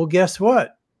 Well, guess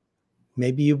what?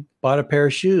 Maybe you bought a pair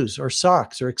of shoes or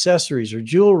socks or accessories or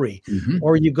jewelry,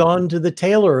 or you gone to the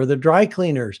tailor or the dry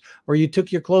cleaners, or you took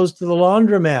your clothes to the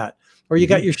laundromat, or you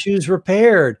got your shoes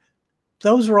repaired.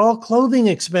 Those are all clothing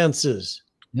expenses.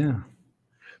 Yeah.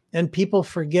 And people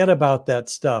forget about that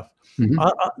stuff.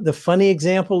 The funny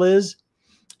example is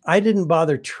I didn't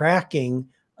bother tracking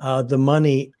the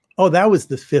money. Oh, that was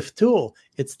the 5th tool.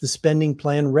 It's the spending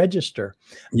plan register.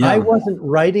 Yeah. I wasn't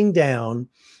writing down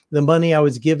the money I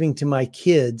was giving to my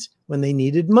kids when they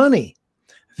needed money.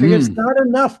 I figured it's not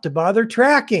enough to bother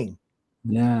tracking.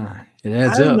 Yeah, it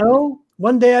adds up. I don't know.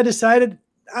 One day I decided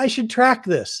I should track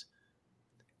this.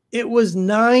 It was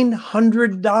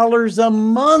 $900 a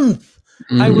month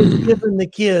I was giving the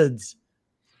kids.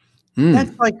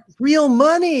 That's like real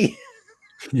money.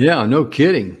 Yeah, no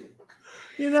kidding.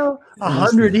 You know,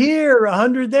 100 here,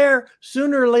 100 there.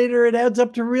 Sooner or later, it adds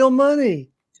up to real money.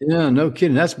 Yeah, no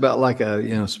kidding. That's about like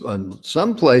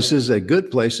some places, good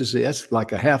places, that's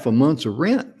like a half a month's of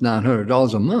rent,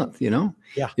 $900 a month, you know?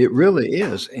 Yeah. It really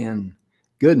is. And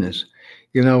goodness,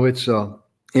 you know,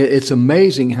 it's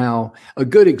amazing how a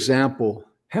good example,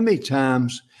 how many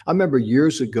times, I remember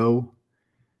years ago,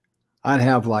 I'd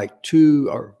have like 2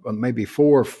 or maybe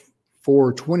 4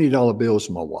 $20 bills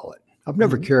in my wallet. I've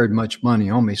never carried much money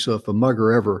on me. So if a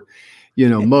mugger ever, you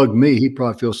know, mugged me, he'd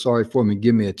probably feel sorry for me and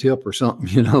give me a tip or something,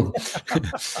 you know.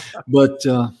 But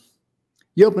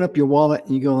you open up your wallet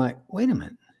and you go like, wait a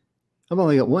minute. I've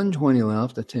only got 120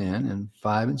 left, a 10 and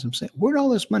 5 and some cents. Where'd all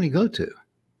this money go to?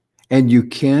 And you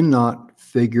cannot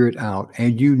figure it out.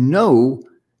 And you know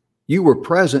you were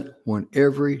present when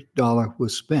every dollar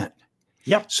was spent.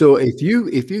 Yep. So if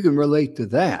you can relate to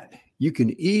that, you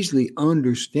can easily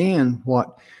understand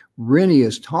what Rennie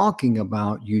is talking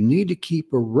about. You need to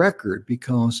keep a record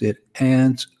because it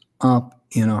adds up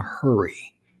in a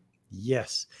hurry.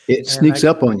 Yes. It sneaks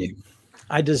up on you.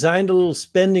 I designed a little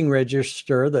spending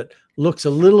register that looks a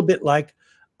little bit like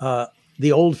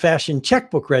the old-fashioned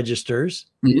checkbook registers.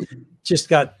 Just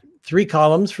got 3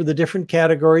 columns for the different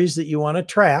categories that you want to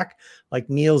track, like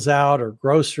meals out or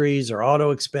groceries or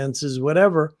auto expenses,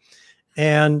 whatever.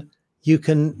 And you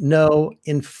can know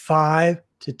in 5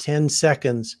 to 10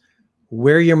 seconds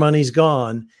where your money's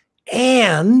gone,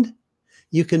 and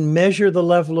you can measure the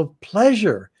level of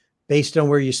pleasure based on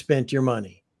where you spent your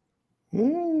money.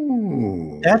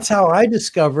 Ooh. That's how I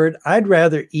discovered I'd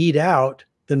rather eat out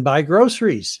than buy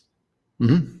groceries.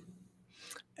 Mm-hmm.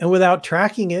 And without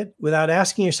tracking it, without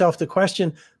asking yourself the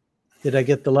question, did I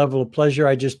get the level of pleasure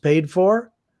I just paid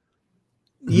for?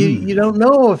 You don't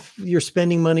know if you're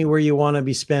spending money where you want to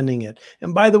be spending it.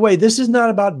 And by the way, this is not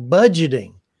about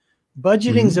budgeting.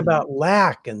 Budgeting is about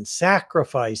lack and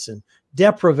sacrifice and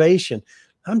deprivation.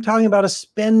 I'm talking about a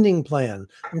spending plan.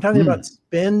 I'm talking about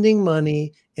spending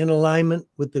money in alignment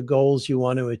with the goals you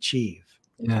want to achieve.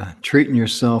 Yeah, treating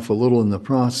yourself a little in the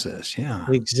process. Yeah.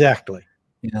 Exactly.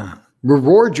 Yeah.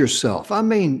 Reward yourself. I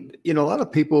mean, a lot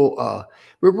of people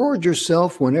reward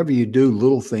yourself whenever you do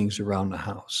little things around the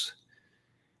house.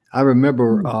 I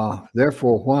remember there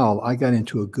for a while, I got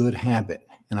into a good habit,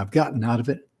 and I've gotten out of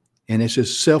it. And it's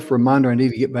just self-reminder I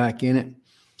need to get back in it.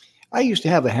 I used to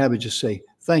have a habit just say,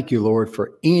 thank you, Lord,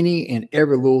 for any and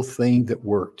every little thing that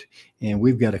worked. And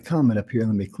we've got a comment up here.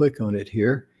 Let me click on it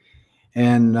here.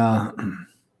 And,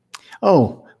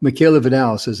 Michaela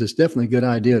Vidal says, it's definitely a good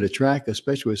idea to track,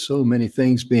 especially with so many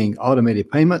things being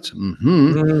automated payments.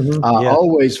 I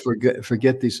always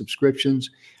forget these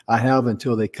subscriptions I have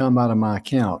until they come out of my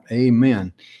account.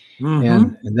 Amen.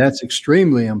 And that's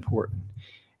extremely important.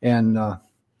 And,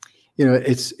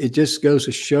 it just goes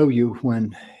to show you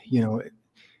when,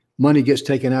 money gets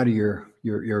taken out of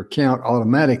your account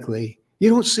automatically, you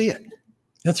don't see it.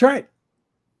 That's right.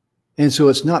 And so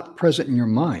it's not present in your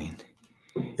mind.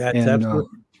 That's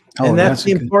absolutely. And that's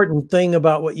the important thing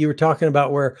about what you were talking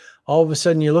about, where all of a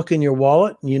sudden you look in your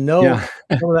wallet and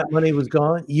some of that money was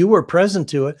gone. You were present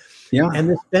to it. Yeah. And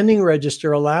the spending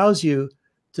register allows you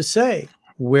to say,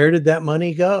 where did that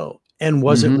money go? And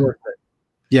was it worth it?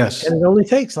 Yes. And it only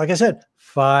takes, like I said,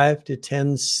 5 to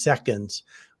 10 seconds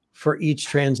for each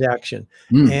transaction.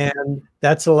 And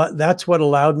that's what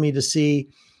allowed me to see,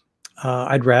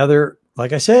 I'd rather,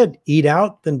 like I said, eat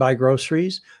out than buy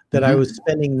groceries, that I was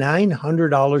spending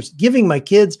 $900, giving my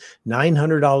kids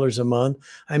 $900 a month.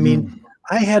 I mean,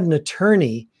 I had an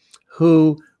attorney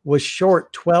who was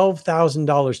short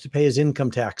 $12,000 to pay his income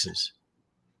taxes.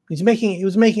 He was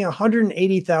making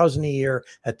 $180,000 a year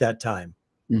at that time.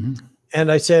 And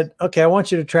I said, okay, I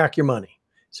want you to track your money.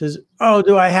 He says, oh,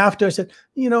 do I have to? I said,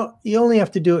 you only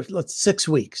have to do it 6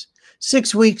 weeks.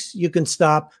 6 weeks, you can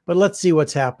stop, but let's see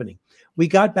what's happening. We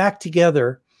got back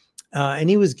together, and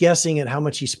he was guessing at how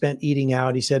much he spent eating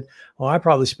out. He said, oh, I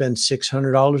probably spend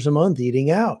 $600 a month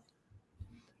eating out.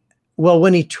 Well,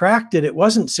 when he tracked it, it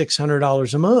wasn't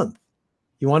 $600 a month.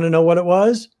 You want to know what it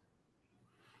was?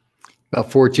 About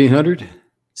 $1,400?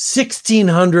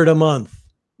 $1,600 a month.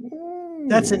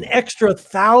 That's an extra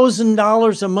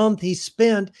 $1,000 a month he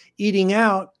spent eating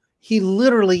out. He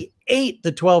literally ate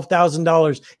the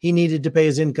 $12,000 he needed to pay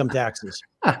his income taxes.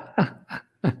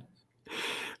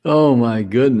 Oh my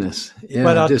goodness. Yeah,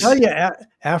 but I'll tell you,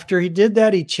 after he did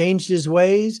that, he changed his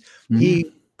ways.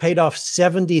 He paid off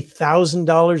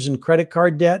 $70,000 in credit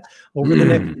card debt over the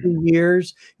next 2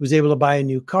 years. He was able to buy a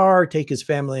new car, take his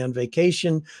family on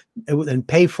vacation, and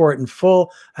pay for it in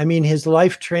full. I mean, his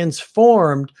life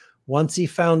transformed once he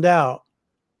found out,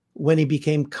 when he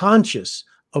became conscious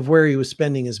of where he was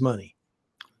spending his money.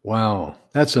 Wow.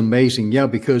 That's amazing. Yeah,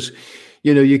 because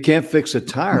you can't fix a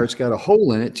tire. It's got a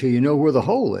hole in it till you know where the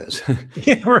hole is.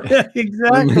 Yeah, right,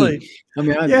 exactly.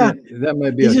 That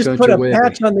might be you just put a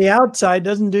patch on the outside,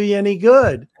 doesn't do you any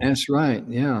good. That's right.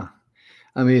 Yeah.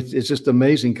 I mean, it's just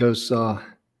amazing because,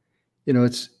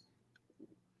 it's,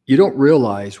 you don't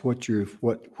realize where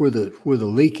the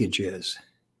leakage is.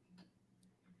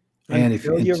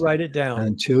 Until you write it down.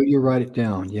 Until you write it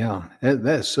down. Yeah,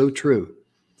 that's so true.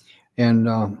 And,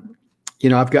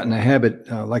 I've gotten a habit,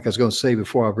 like I was going to say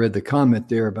before I read the comment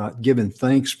there, about giving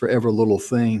thanks for every little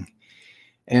thing.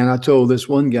 And I told this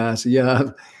one guy, I said,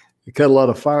 I cut a lot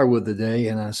of firewood today.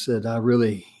 And I said, I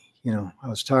really, I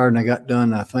was tired and I got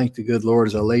done. I thanked the good Lord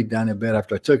as I laid down in bed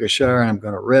after I took a shower, and I'm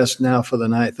going to rest now for the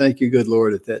night. Thank you, good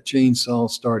Lord, that chainsaw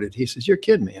started. He says, you're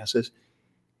kidding me. I says,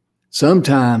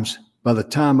 sometimes by the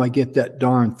time I get that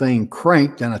darn thing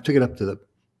cranked, and I took it up to the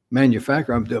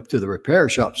manufacturer, I'm up to the repair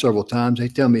shop several times. They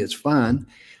tell me it's fine.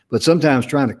 But sometimes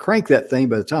trying to crank that thing,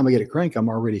 by the time I get it cranked, I'm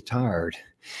already tired,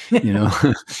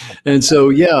 And so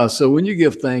when you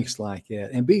give thanks like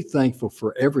that, and be thankful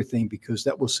for everything, because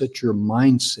that will set your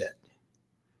mindset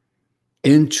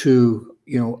into,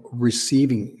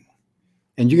 receiving.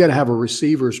 And you got to have a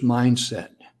receiver's mindset.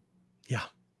 Yeah.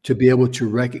 To be able to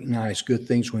recognize good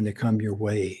things when they come your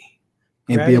way.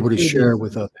 And be able to share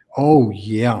with others. Oh,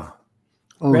 yeah.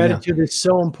 Oh, yeah. Gratitude is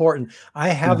so important. I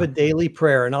have Yeah. a daily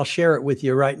prayer, and I'll share it with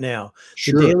you right now. The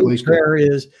Sure, daily please do. prayer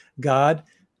is, God,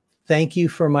 thank you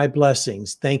for my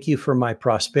blessings. Thank you for my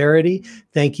prosperity.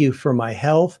 Thank you for my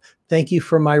health. Thank you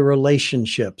for my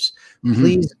relationships.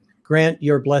 Please grant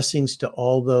your blessings to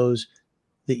all those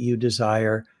that you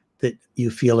desire, that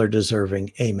you feel are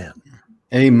deserving. Amen.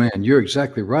 Amen. You're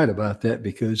exactly right about that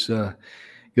because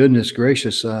goodness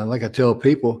gracious, like I tell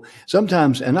people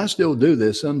sometimes, and I still do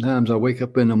this, sometimes I wake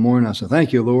up in the morning, I say,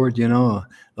 thank you, Lord, the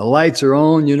lights are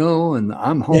on, and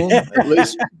I'm home, at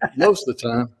least most of the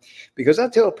time, because I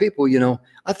tell people,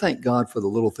 I thank God for the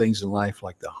little things in life,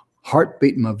 like the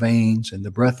heartbeat in my veins and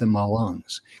the breath in my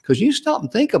lungs. Because you stop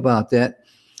and think about that.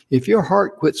 If your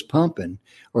heart quits pumping,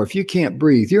 or if you can't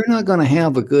breathe, you're not going to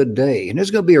have a good day. And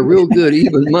there's going to be a real good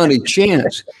even money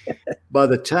chance by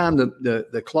the time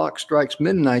the clock strikes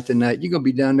midnight tonight, you're going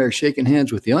to be down there shaking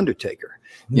hands with the Undertaker.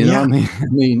 You know what I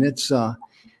mean? It's,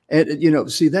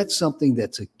 see, that's something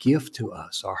that's a gift to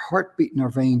us. Our heartbeat in our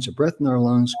veins, the breath in our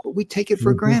lungs, but we take it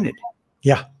for granted.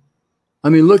 Yeah. I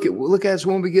mean, look at us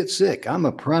when we get sick. I'm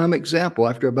a prime example.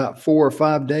 After about 4 or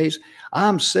 5 days,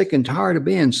 I'm sick and tired of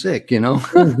being sick,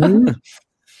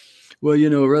 Well,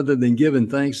 rather than giving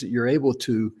thanks that you're able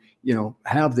to,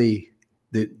 have the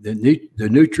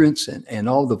nutrients and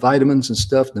all the vitamins and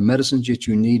stuff, the medicines that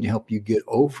you need to help you get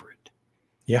over it.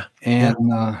 Yeah. And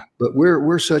but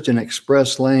we're such an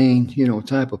express lane,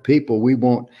 type of people. We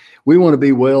want to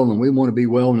be well, and we want to be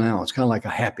well now. It's kind of like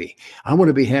I want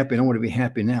to be happy, and I want to be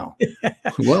happy now.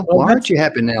 Well, why aren't you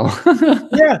happy now?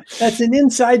 Yeah, that's an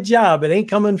inside job. It ain't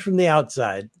coming from the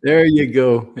outside. There you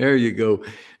go. There you go.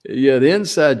 Yeah, the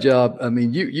inside job, I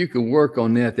mean, you can work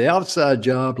on that. The outside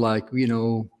job, like,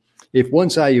 if one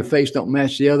side of your face don't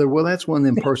match the other, well, that's one of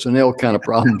them personnel kind of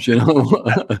problems,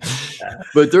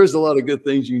 But there's a lot of good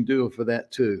things you can do for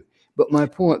that too. But my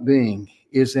point being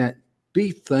is that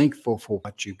be thankful for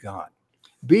what you got.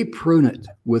 Be prudent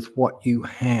with what you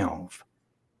have.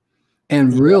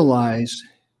 And realize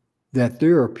that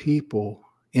there are people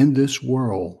in this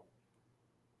world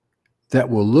that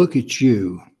will look at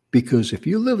you, because if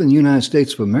you live in the United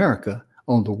States of America,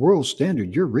 on the world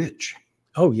standard, you're rich.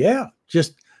 Oh, yeah.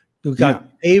 We've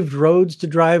got paved roads to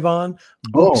drive on,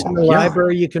 books in the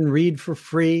library you can read for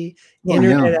free,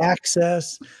 internet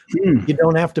access. You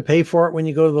don't have to pay for it when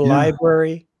you go to the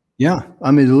library. Yeah. I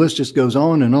mean, the list just goes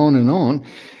on and on and on.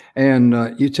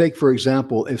 And you take, for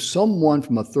example, if someone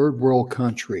from a third world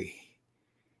country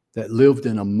that lived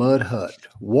in a mud hut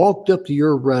walked up to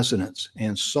your residence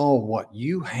and saw what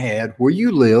you had where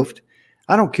you lived,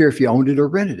 I don't care if you owned it or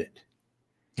rented it.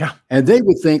 Yeah. And they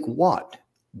would think, what?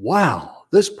 Wow,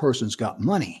 this person's got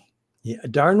money. Yeah,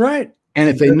 darn right. And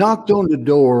if they knocked on the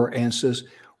door and says,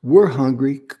 we're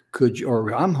hungry,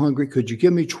 or I'm hungry, could you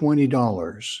give me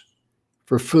 $20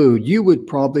 for food? You would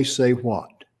probably say what?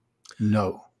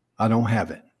 No, I don't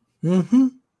have it.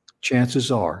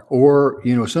 Chances are. Or,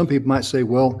 some people might say,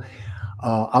 well,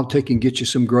 I'll take and get you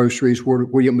some groceries. Where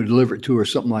you want me to deliver it to, or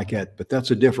something like that. But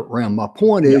that's a different realm. My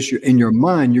point is, in your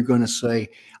mind, you're going to say,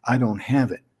 I don't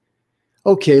have it.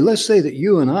 Okay, let's say that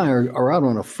you and I are out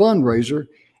on a fundraiser,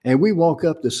 and we walk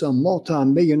up to some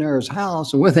multi-millionaire's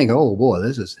house, and we're thinking, oh boy,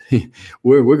 this is,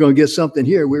 we're going to get something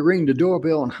here. We ring the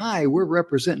doorbell, and hi, we're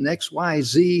representing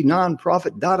XYZ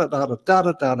nonprofit,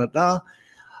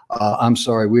 I'm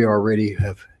sorry, we already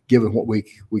have given what we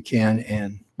can,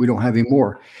 and we don't have any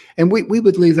more. And we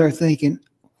would leave there thinking,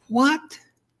 what?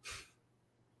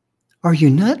 Are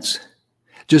you nuts?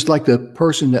 Just like the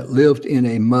person that lived in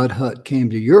a mud hut came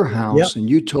to your house and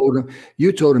you told them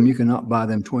you cannot buy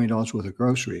them $20 worth of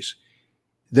groceries.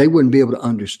 They wouldn't be able to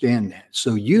understand that.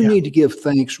 So you need to give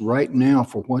thanks right now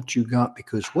for what you got,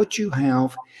 because what you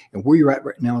have and where you're at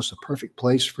right now is the perfect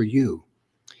place for you.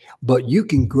 But you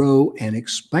can grow and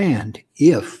expand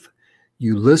if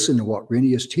you listen to what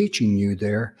Rennie is teaching you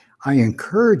there. I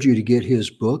encourage you to get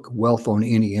his book, Wealth on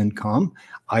Any Income.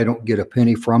 I don't get a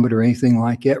penny from it or anything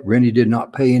like that. Rennie did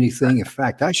not pay anything. In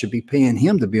fact, I should be paying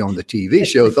him to be on the TV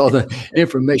show with all the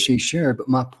information he shared. But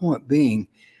my point being,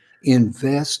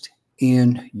 invest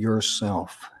in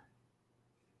yourself.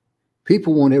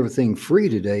 People want everything free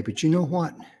today, but you know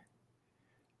what?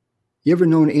 You ever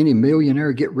known any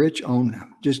millionaire get rich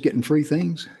on just getting free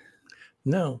things?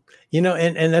 No.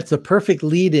 And that's the perfect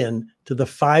lead in to the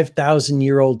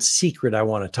 5,000-year-old secret I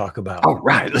want to talk about. All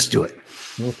right, let's do it.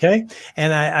 Okay.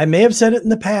 And I may have said it in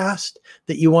the past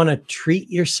that you want to treat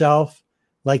yourself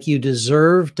like you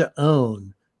deserve to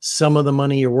own some of the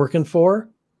money you're working for.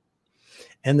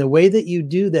 And the way that you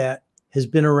do that has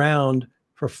been around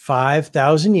for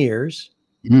 5,000 years.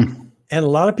 And a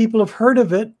lot of people have heard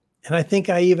of it, And I think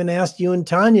I even asked you and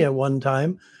Tanya one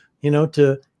time,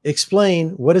 to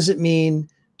explain, what does it mean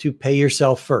to pay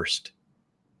yourself first?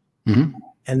 Mm-hmm.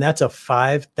 And that's a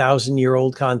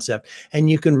 5,000-year-old concept. And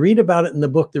you can read about it in the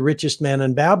book, The Richest Man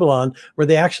in Babylon, where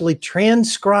they actually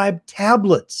transcribed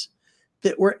tablets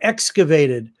that were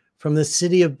excavated from the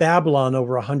city of Babylon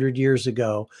over 100 years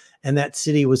ago. And that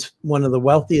city was one of the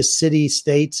wealthiest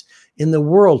city-states in the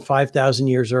world 5,000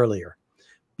 years earlier,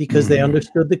 because they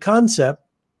understood the concept,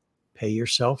 pay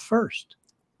yourself first.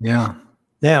 Yeah.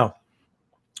 Now,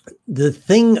 the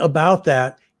thing about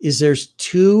that is there's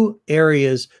two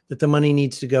areas that the money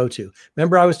needs to go to.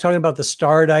 Remember, I was talking about the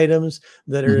starred items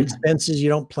that are expenses you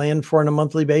don't plan for on a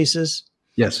monthly basis?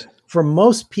 Yes. For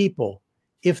most people,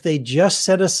 if they just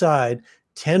set aside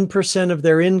 10% of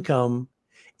their income,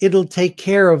 it'll take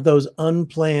care of those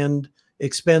unplanned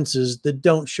expenses that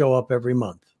don't show up every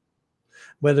month.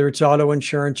 Whether it's auto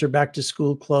insurance or back to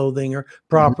school clothing or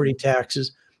property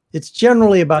taxes, it's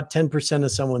generally about 10%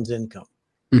 of someone's income.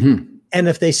 And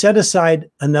if they set aside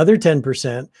another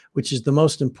 10%, which is the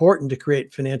most important to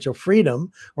create financial freedom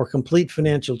or complete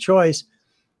financial choice,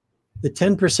 the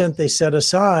 10% they set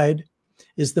aside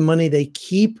is the money they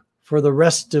keep for the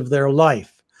rest of their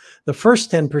life. The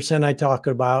first 10% I talk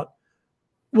about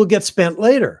will get spent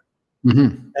later.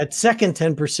 That second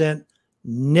 10%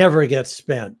 never gets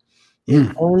spent.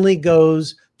 It only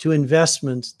goes to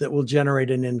investments that will generate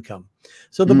an income.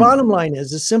 So the bottom line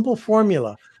is a simple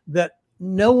formula that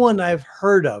no one I've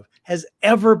heard of has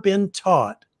ever been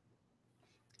taught,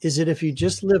 is that if you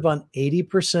just live on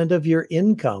 80% of your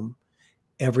income,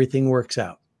 everything works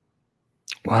out.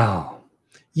 Wow.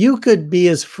 You could be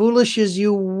as foolish as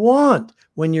you want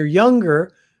when you're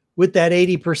younger with that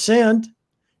 80%,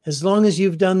 as long as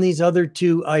you've done these other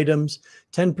two items,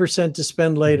 10% to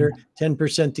spend later,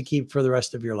 10% to keep for the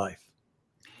rest of your life.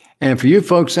 And for you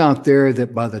folks out there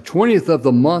that by the 20th of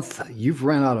the month, you've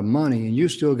ran out of money and you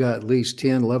still got at least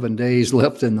 10, 11 days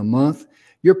left in the month,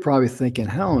 you're probably thinking,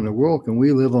 how in the world can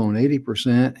we live on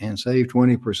 80% and save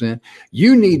 20%?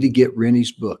 You need to get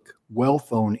Rennie's book,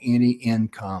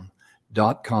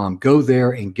 wealthonanyincome.com. Go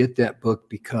there and get that book,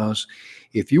 because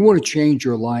if you want to change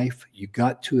your life, you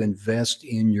got to invest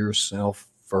in yourself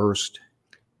first.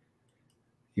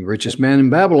 The richest man in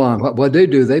Babylon, what they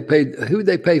do, they paid, who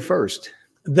they pay first?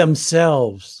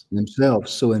 Themselves.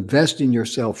 So invest in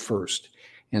yourself first.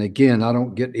 And again, I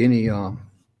don't get any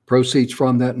proceeds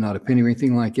from that, not a penny or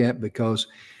anything like that, because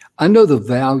I know the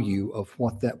value of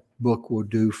what that book will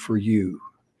do for you.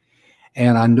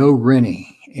 And I know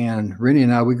Rennie, and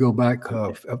I, we go back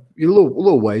a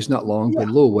little ways, not long, but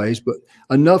a little ways, but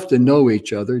enough to know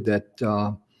each other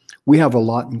that we have a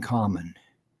lot in common.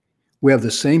 We have the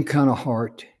same kind of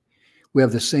heart. We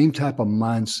have the same type of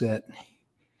mindset.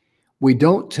 We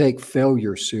don't take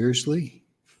failure seriously.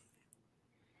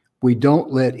 We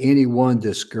don't let anyone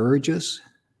discourage us,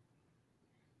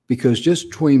 because just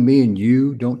between me and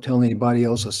you, don't tell anybody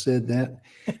else I said that.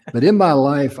 But in my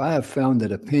life, I have found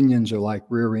that opinions are like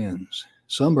rear ends.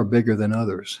 Some are bigger than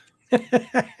others.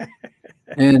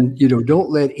 And, don't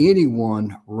let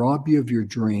anyone rob you of your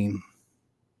dream.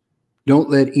 Don't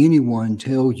let anyone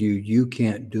tell you you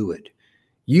can't do it.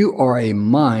 You are a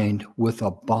mind with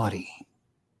a body.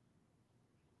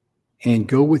 And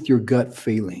go with your gut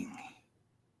feeling.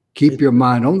 Keep your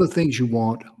mind on the things you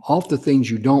want, off the things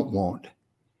you don't want.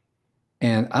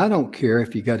 And I don't care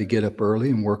if you got to get up early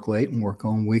and work late and work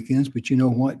on weekends, but you know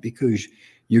what? Because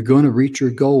you're going to reach your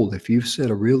goal. If you've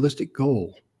set a realistic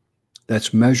goal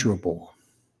that's measurable,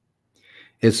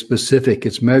 it's specific,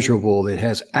 it's measurable, it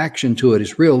has action to it,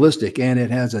 it's realistic, and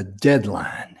it has a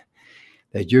deadline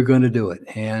that you're going to do it.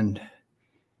 And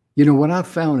what I've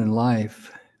found in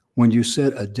life, when you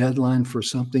set a deadline for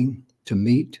something to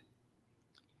meet,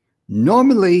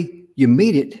 normally you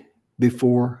meet it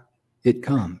before it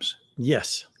comes.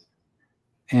 Yes.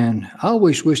 And I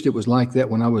always wished it was like that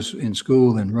when I was in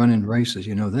school and running races.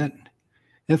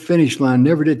 That finish line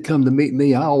never did come to meet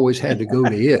me. I always had to go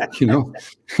to it,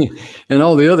 and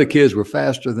all the other kids were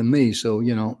faster than me. So,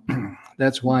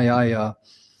 that's why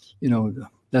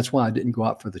that's why I didn't go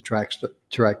out for the track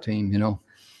team,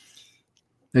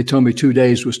 They told me 2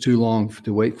 days was too long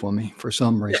to wait for me for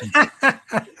some reason.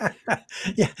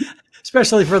 Yeah,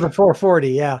 especially for the 440.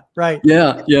 Yeah, right.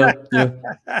 Yeah.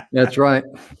 That's right.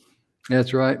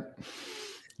 That's right.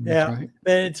 Yeah, right.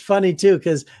 And it's funny too,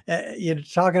 because you're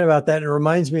talking about that. It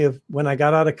reminds me of when I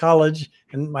got out of college,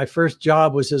 and my first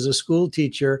job was as a school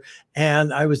teacher,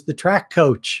 and I was the track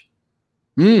coach.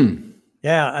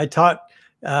 Yeah, I taught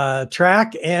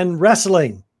track and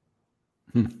wrestling.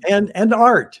 And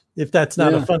art, if that's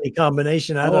not a funny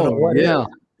combination, I don't know what. Yeah.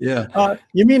 Yeah.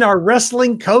 You mean our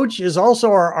wrestling coach is also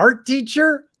our art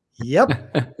teacher?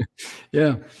 Yep.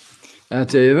 Yeah. I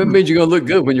tell you, that means you're going to look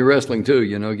good when you're wrestling too,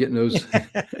 you know, getting those,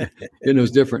 getting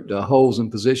those different holes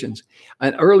and positions.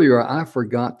 And earlier, I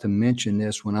forgot to mention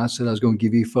this when I said I was going to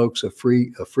give you folks a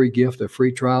free gift, a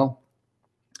free trial.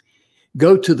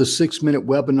 Go to the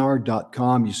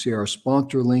 6minutewebinar.com. You see our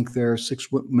sponsor link there,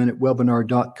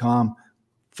 6minutewebinar.com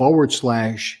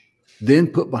 / then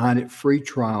put behind it free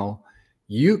trial.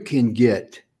 You can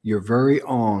get your very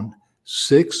own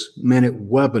 6-minute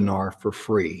webinar for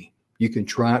free. You can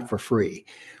try it for free.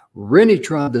 Rennie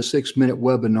tried the 6-minute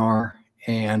webinar,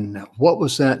 and what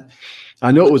was that?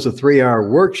 I know it was a 3-hour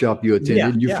workshop you attended.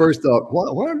 And you first thought,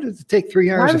 why did it take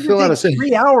 3 hours to fill out a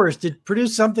 3 hours to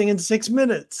produce something in 6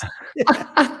 minutes?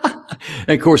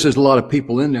 And of course, there's a lot of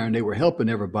people in there, and they were helping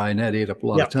everybody, and that ate up a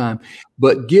lot of time.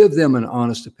 But give them an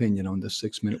honest opinion on the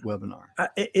 6-minute webinar.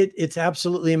 It's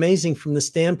absolutely amazing from the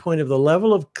standpoint of the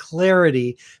level of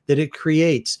clarity that it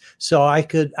creates. So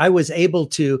I was able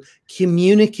to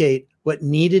communicate what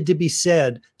needed to be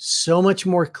said so much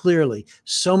more clearly,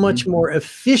 so much more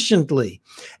efficiently.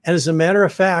 And as a matter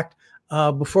of fact,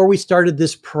 before we started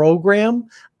this program,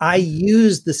 I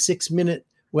used the 6-minute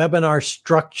webinar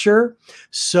structure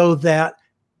so that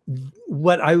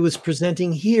what I was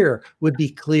presenting here would be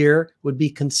clear, would be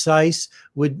concise,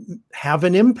 would have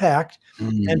an impact,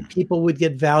 and people would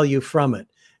get value from it.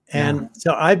 And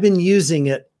so I've been using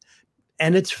it,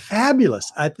 and it's fabulous.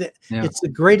 I think it's the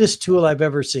greatest tool I've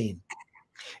ever seen.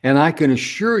 And I can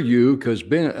assure you, because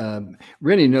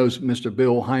Rennie knows Mr.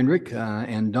 Bill Heinrich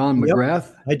and Don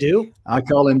McGrath. I do. I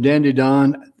call him Dandy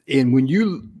Don. And when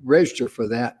you register for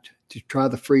that to try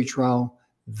the free trial,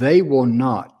 they will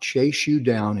not chase you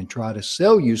down and try to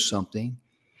sell you something.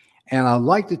 And I'd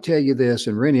like to tell you this,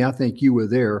 and Rennie, I think you were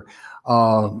there.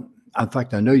 In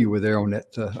fact, I know you were there on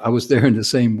that. I was there in the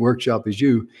same workshop as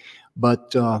you.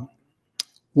 But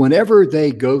whenever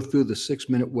they go through the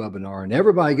 6-minute webinar and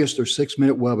everybody gets their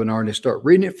 6-minute webinar and they start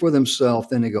reading it for themselves,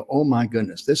 then they go, oh my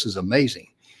goodness, this is amazing.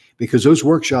 Because those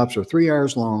workshops are 3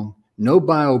 hours long, no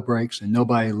bio breaks, and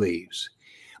nobody leaves.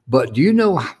 But do you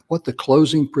know what the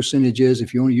closing percentage is?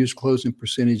 If you want to use closing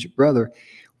percentage, brother,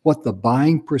 what the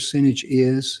buying percentage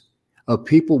is of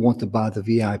people want to buy the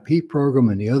VIP program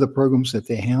and the other programs that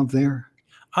they have there?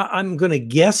 I'm going to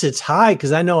guess it's high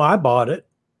because I know I bought it.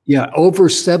 Yeah, over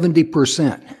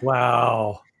 70%.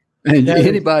 Wow. And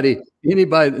anybody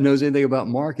that knows anything about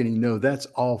marketing know that's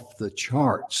off the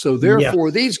chart. So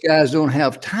therefore, these guys don't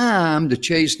have time to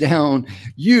chase down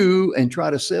you and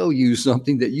try to sell you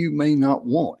something that you may not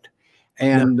want.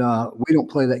 And we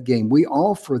don't play that game. We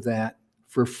offer that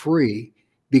for free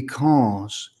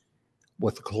because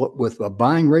with a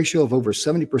buying ratio of over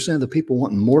 70% of the people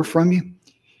wanting more from you,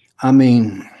 I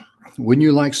mean, wouldn't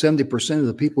you like 70% of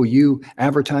the people you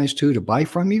advertise to buy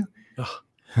from you?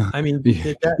 I mean,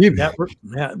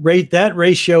 that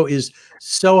ratio is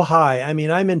so high. I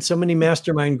mean, I'm in so many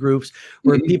mastermind groups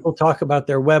where people talk about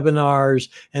their webinars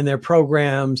and their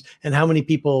programs and how many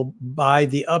people buy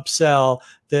the upsell.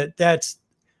 That's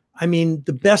I mean,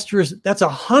 that's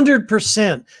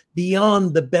 100%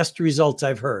 beyond the best results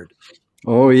I've heard.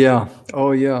 Oh yeah.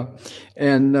 Oh yeah.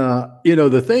 And you know,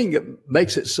 the thing that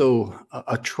makes it so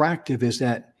attractive is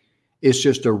that it's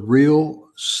just a real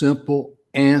simple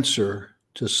answer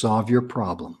to solve your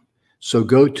problem. So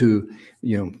go to,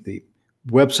 you know, the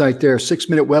website there,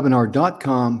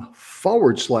 6minutewebinar.com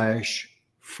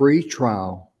 / free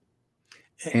trial.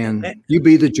 And you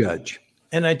be the judge.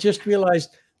 And I just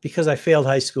realized, because I failed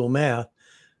high school math,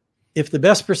 if the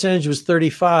best percentage was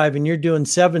 35 and you're doing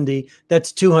 70,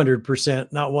 that's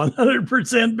 200%, not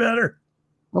 100% better.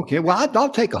 Okay, well, I'll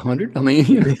take 100. I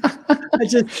mean,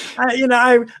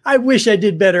 I wish I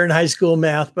did better in high school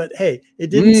math, but hey, it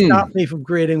didn't stop me from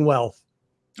creating wealth.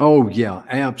 Oh yeah,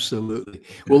 absolutely.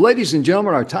 Well, ladies and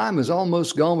gentlemen, our time is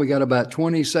almost gone. We got about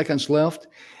 20 seconds left.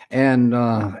 And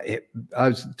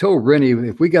I told Rennie,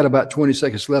 if we got about 20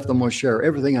 seconds left, I'm going to share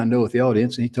everything I know with the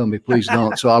audience. And he told me, please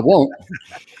don't. So I won't.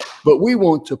 But we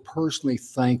want to personally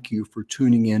thank you for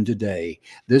tuning in today.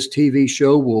 This TV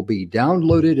show will be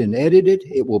downloaded and edited.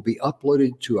 It will be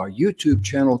uploaded to our YouTube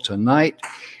channel tonight.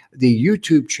 The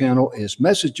YouTube channel is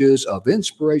Messages of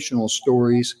Inspirational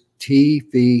Stories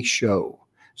TV show.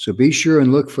 So be sure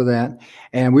and look for that.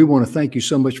 And we want to thank you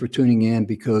so much for tuning in,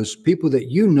 because people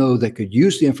that you know that could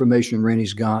use the information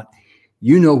Rennie's got,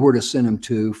 you know where to send them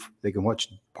to. They can watch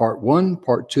part 1,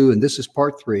 part 2, and this is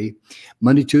part 3,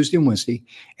 Monday, Tuesday, and Wednesday.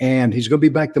 And he's going to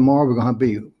be back tomorrow.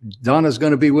 Donna's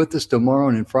going to be with us tomorrow,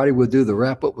 and then Friday we'll do the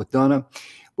wrap up with Donna.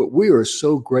 But we are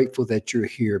so grateful that you're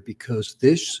here, because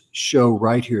this show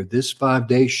right here, this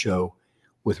 5-day show,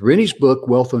 with Rennie's book,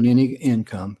 Wealth on Any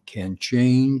Income, can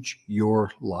change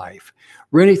your life.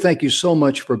 Rennie, thank you so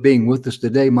much for being with us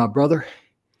today, my brother.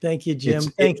 Thank you, Jim.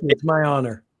 Thank you. It's my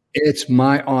honor. It's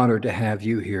my honor to have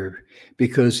you here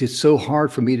because it's so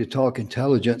hard for me to talk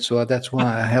intelligent. So that's why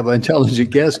I have an intelligent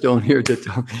guest on here to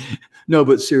talk. No,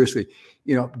 but seriously,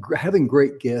 you know, having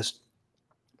great guests,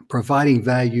 providing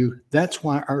value. That's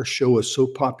why our show is so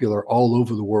popular all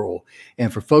over the world.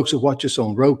 And for folks that watch us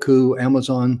on Roku,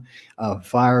 Amazon,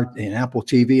 Fire, and Apple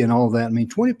TV and all that, I mean,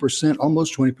 20%,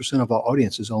 almost 20% of our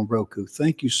audience is on Roku.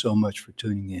 Thank you so much for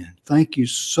tuning in. Thank you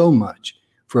so much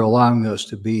for allowing us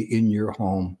to be in your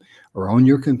home or on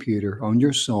your computer, on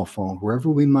your cell phone, wherever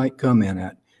we might come in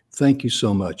at. Thank you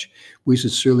so much. We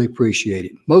sincerely appreciate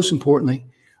it. Most importantly,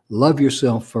 love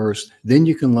yourself first, then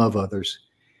you can love others.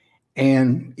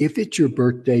 And if it's your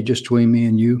birthday, just between me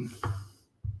and you,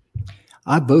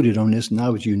 I voted on this and I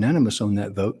was unanimous on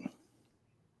that vote.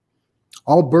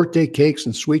 All birthday cakes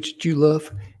and sweets that you love,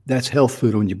 that's health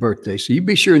food on your birthday. So you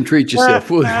be sure and treat yourself.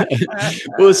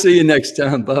 We'll see you next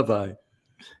time. Bye-bye.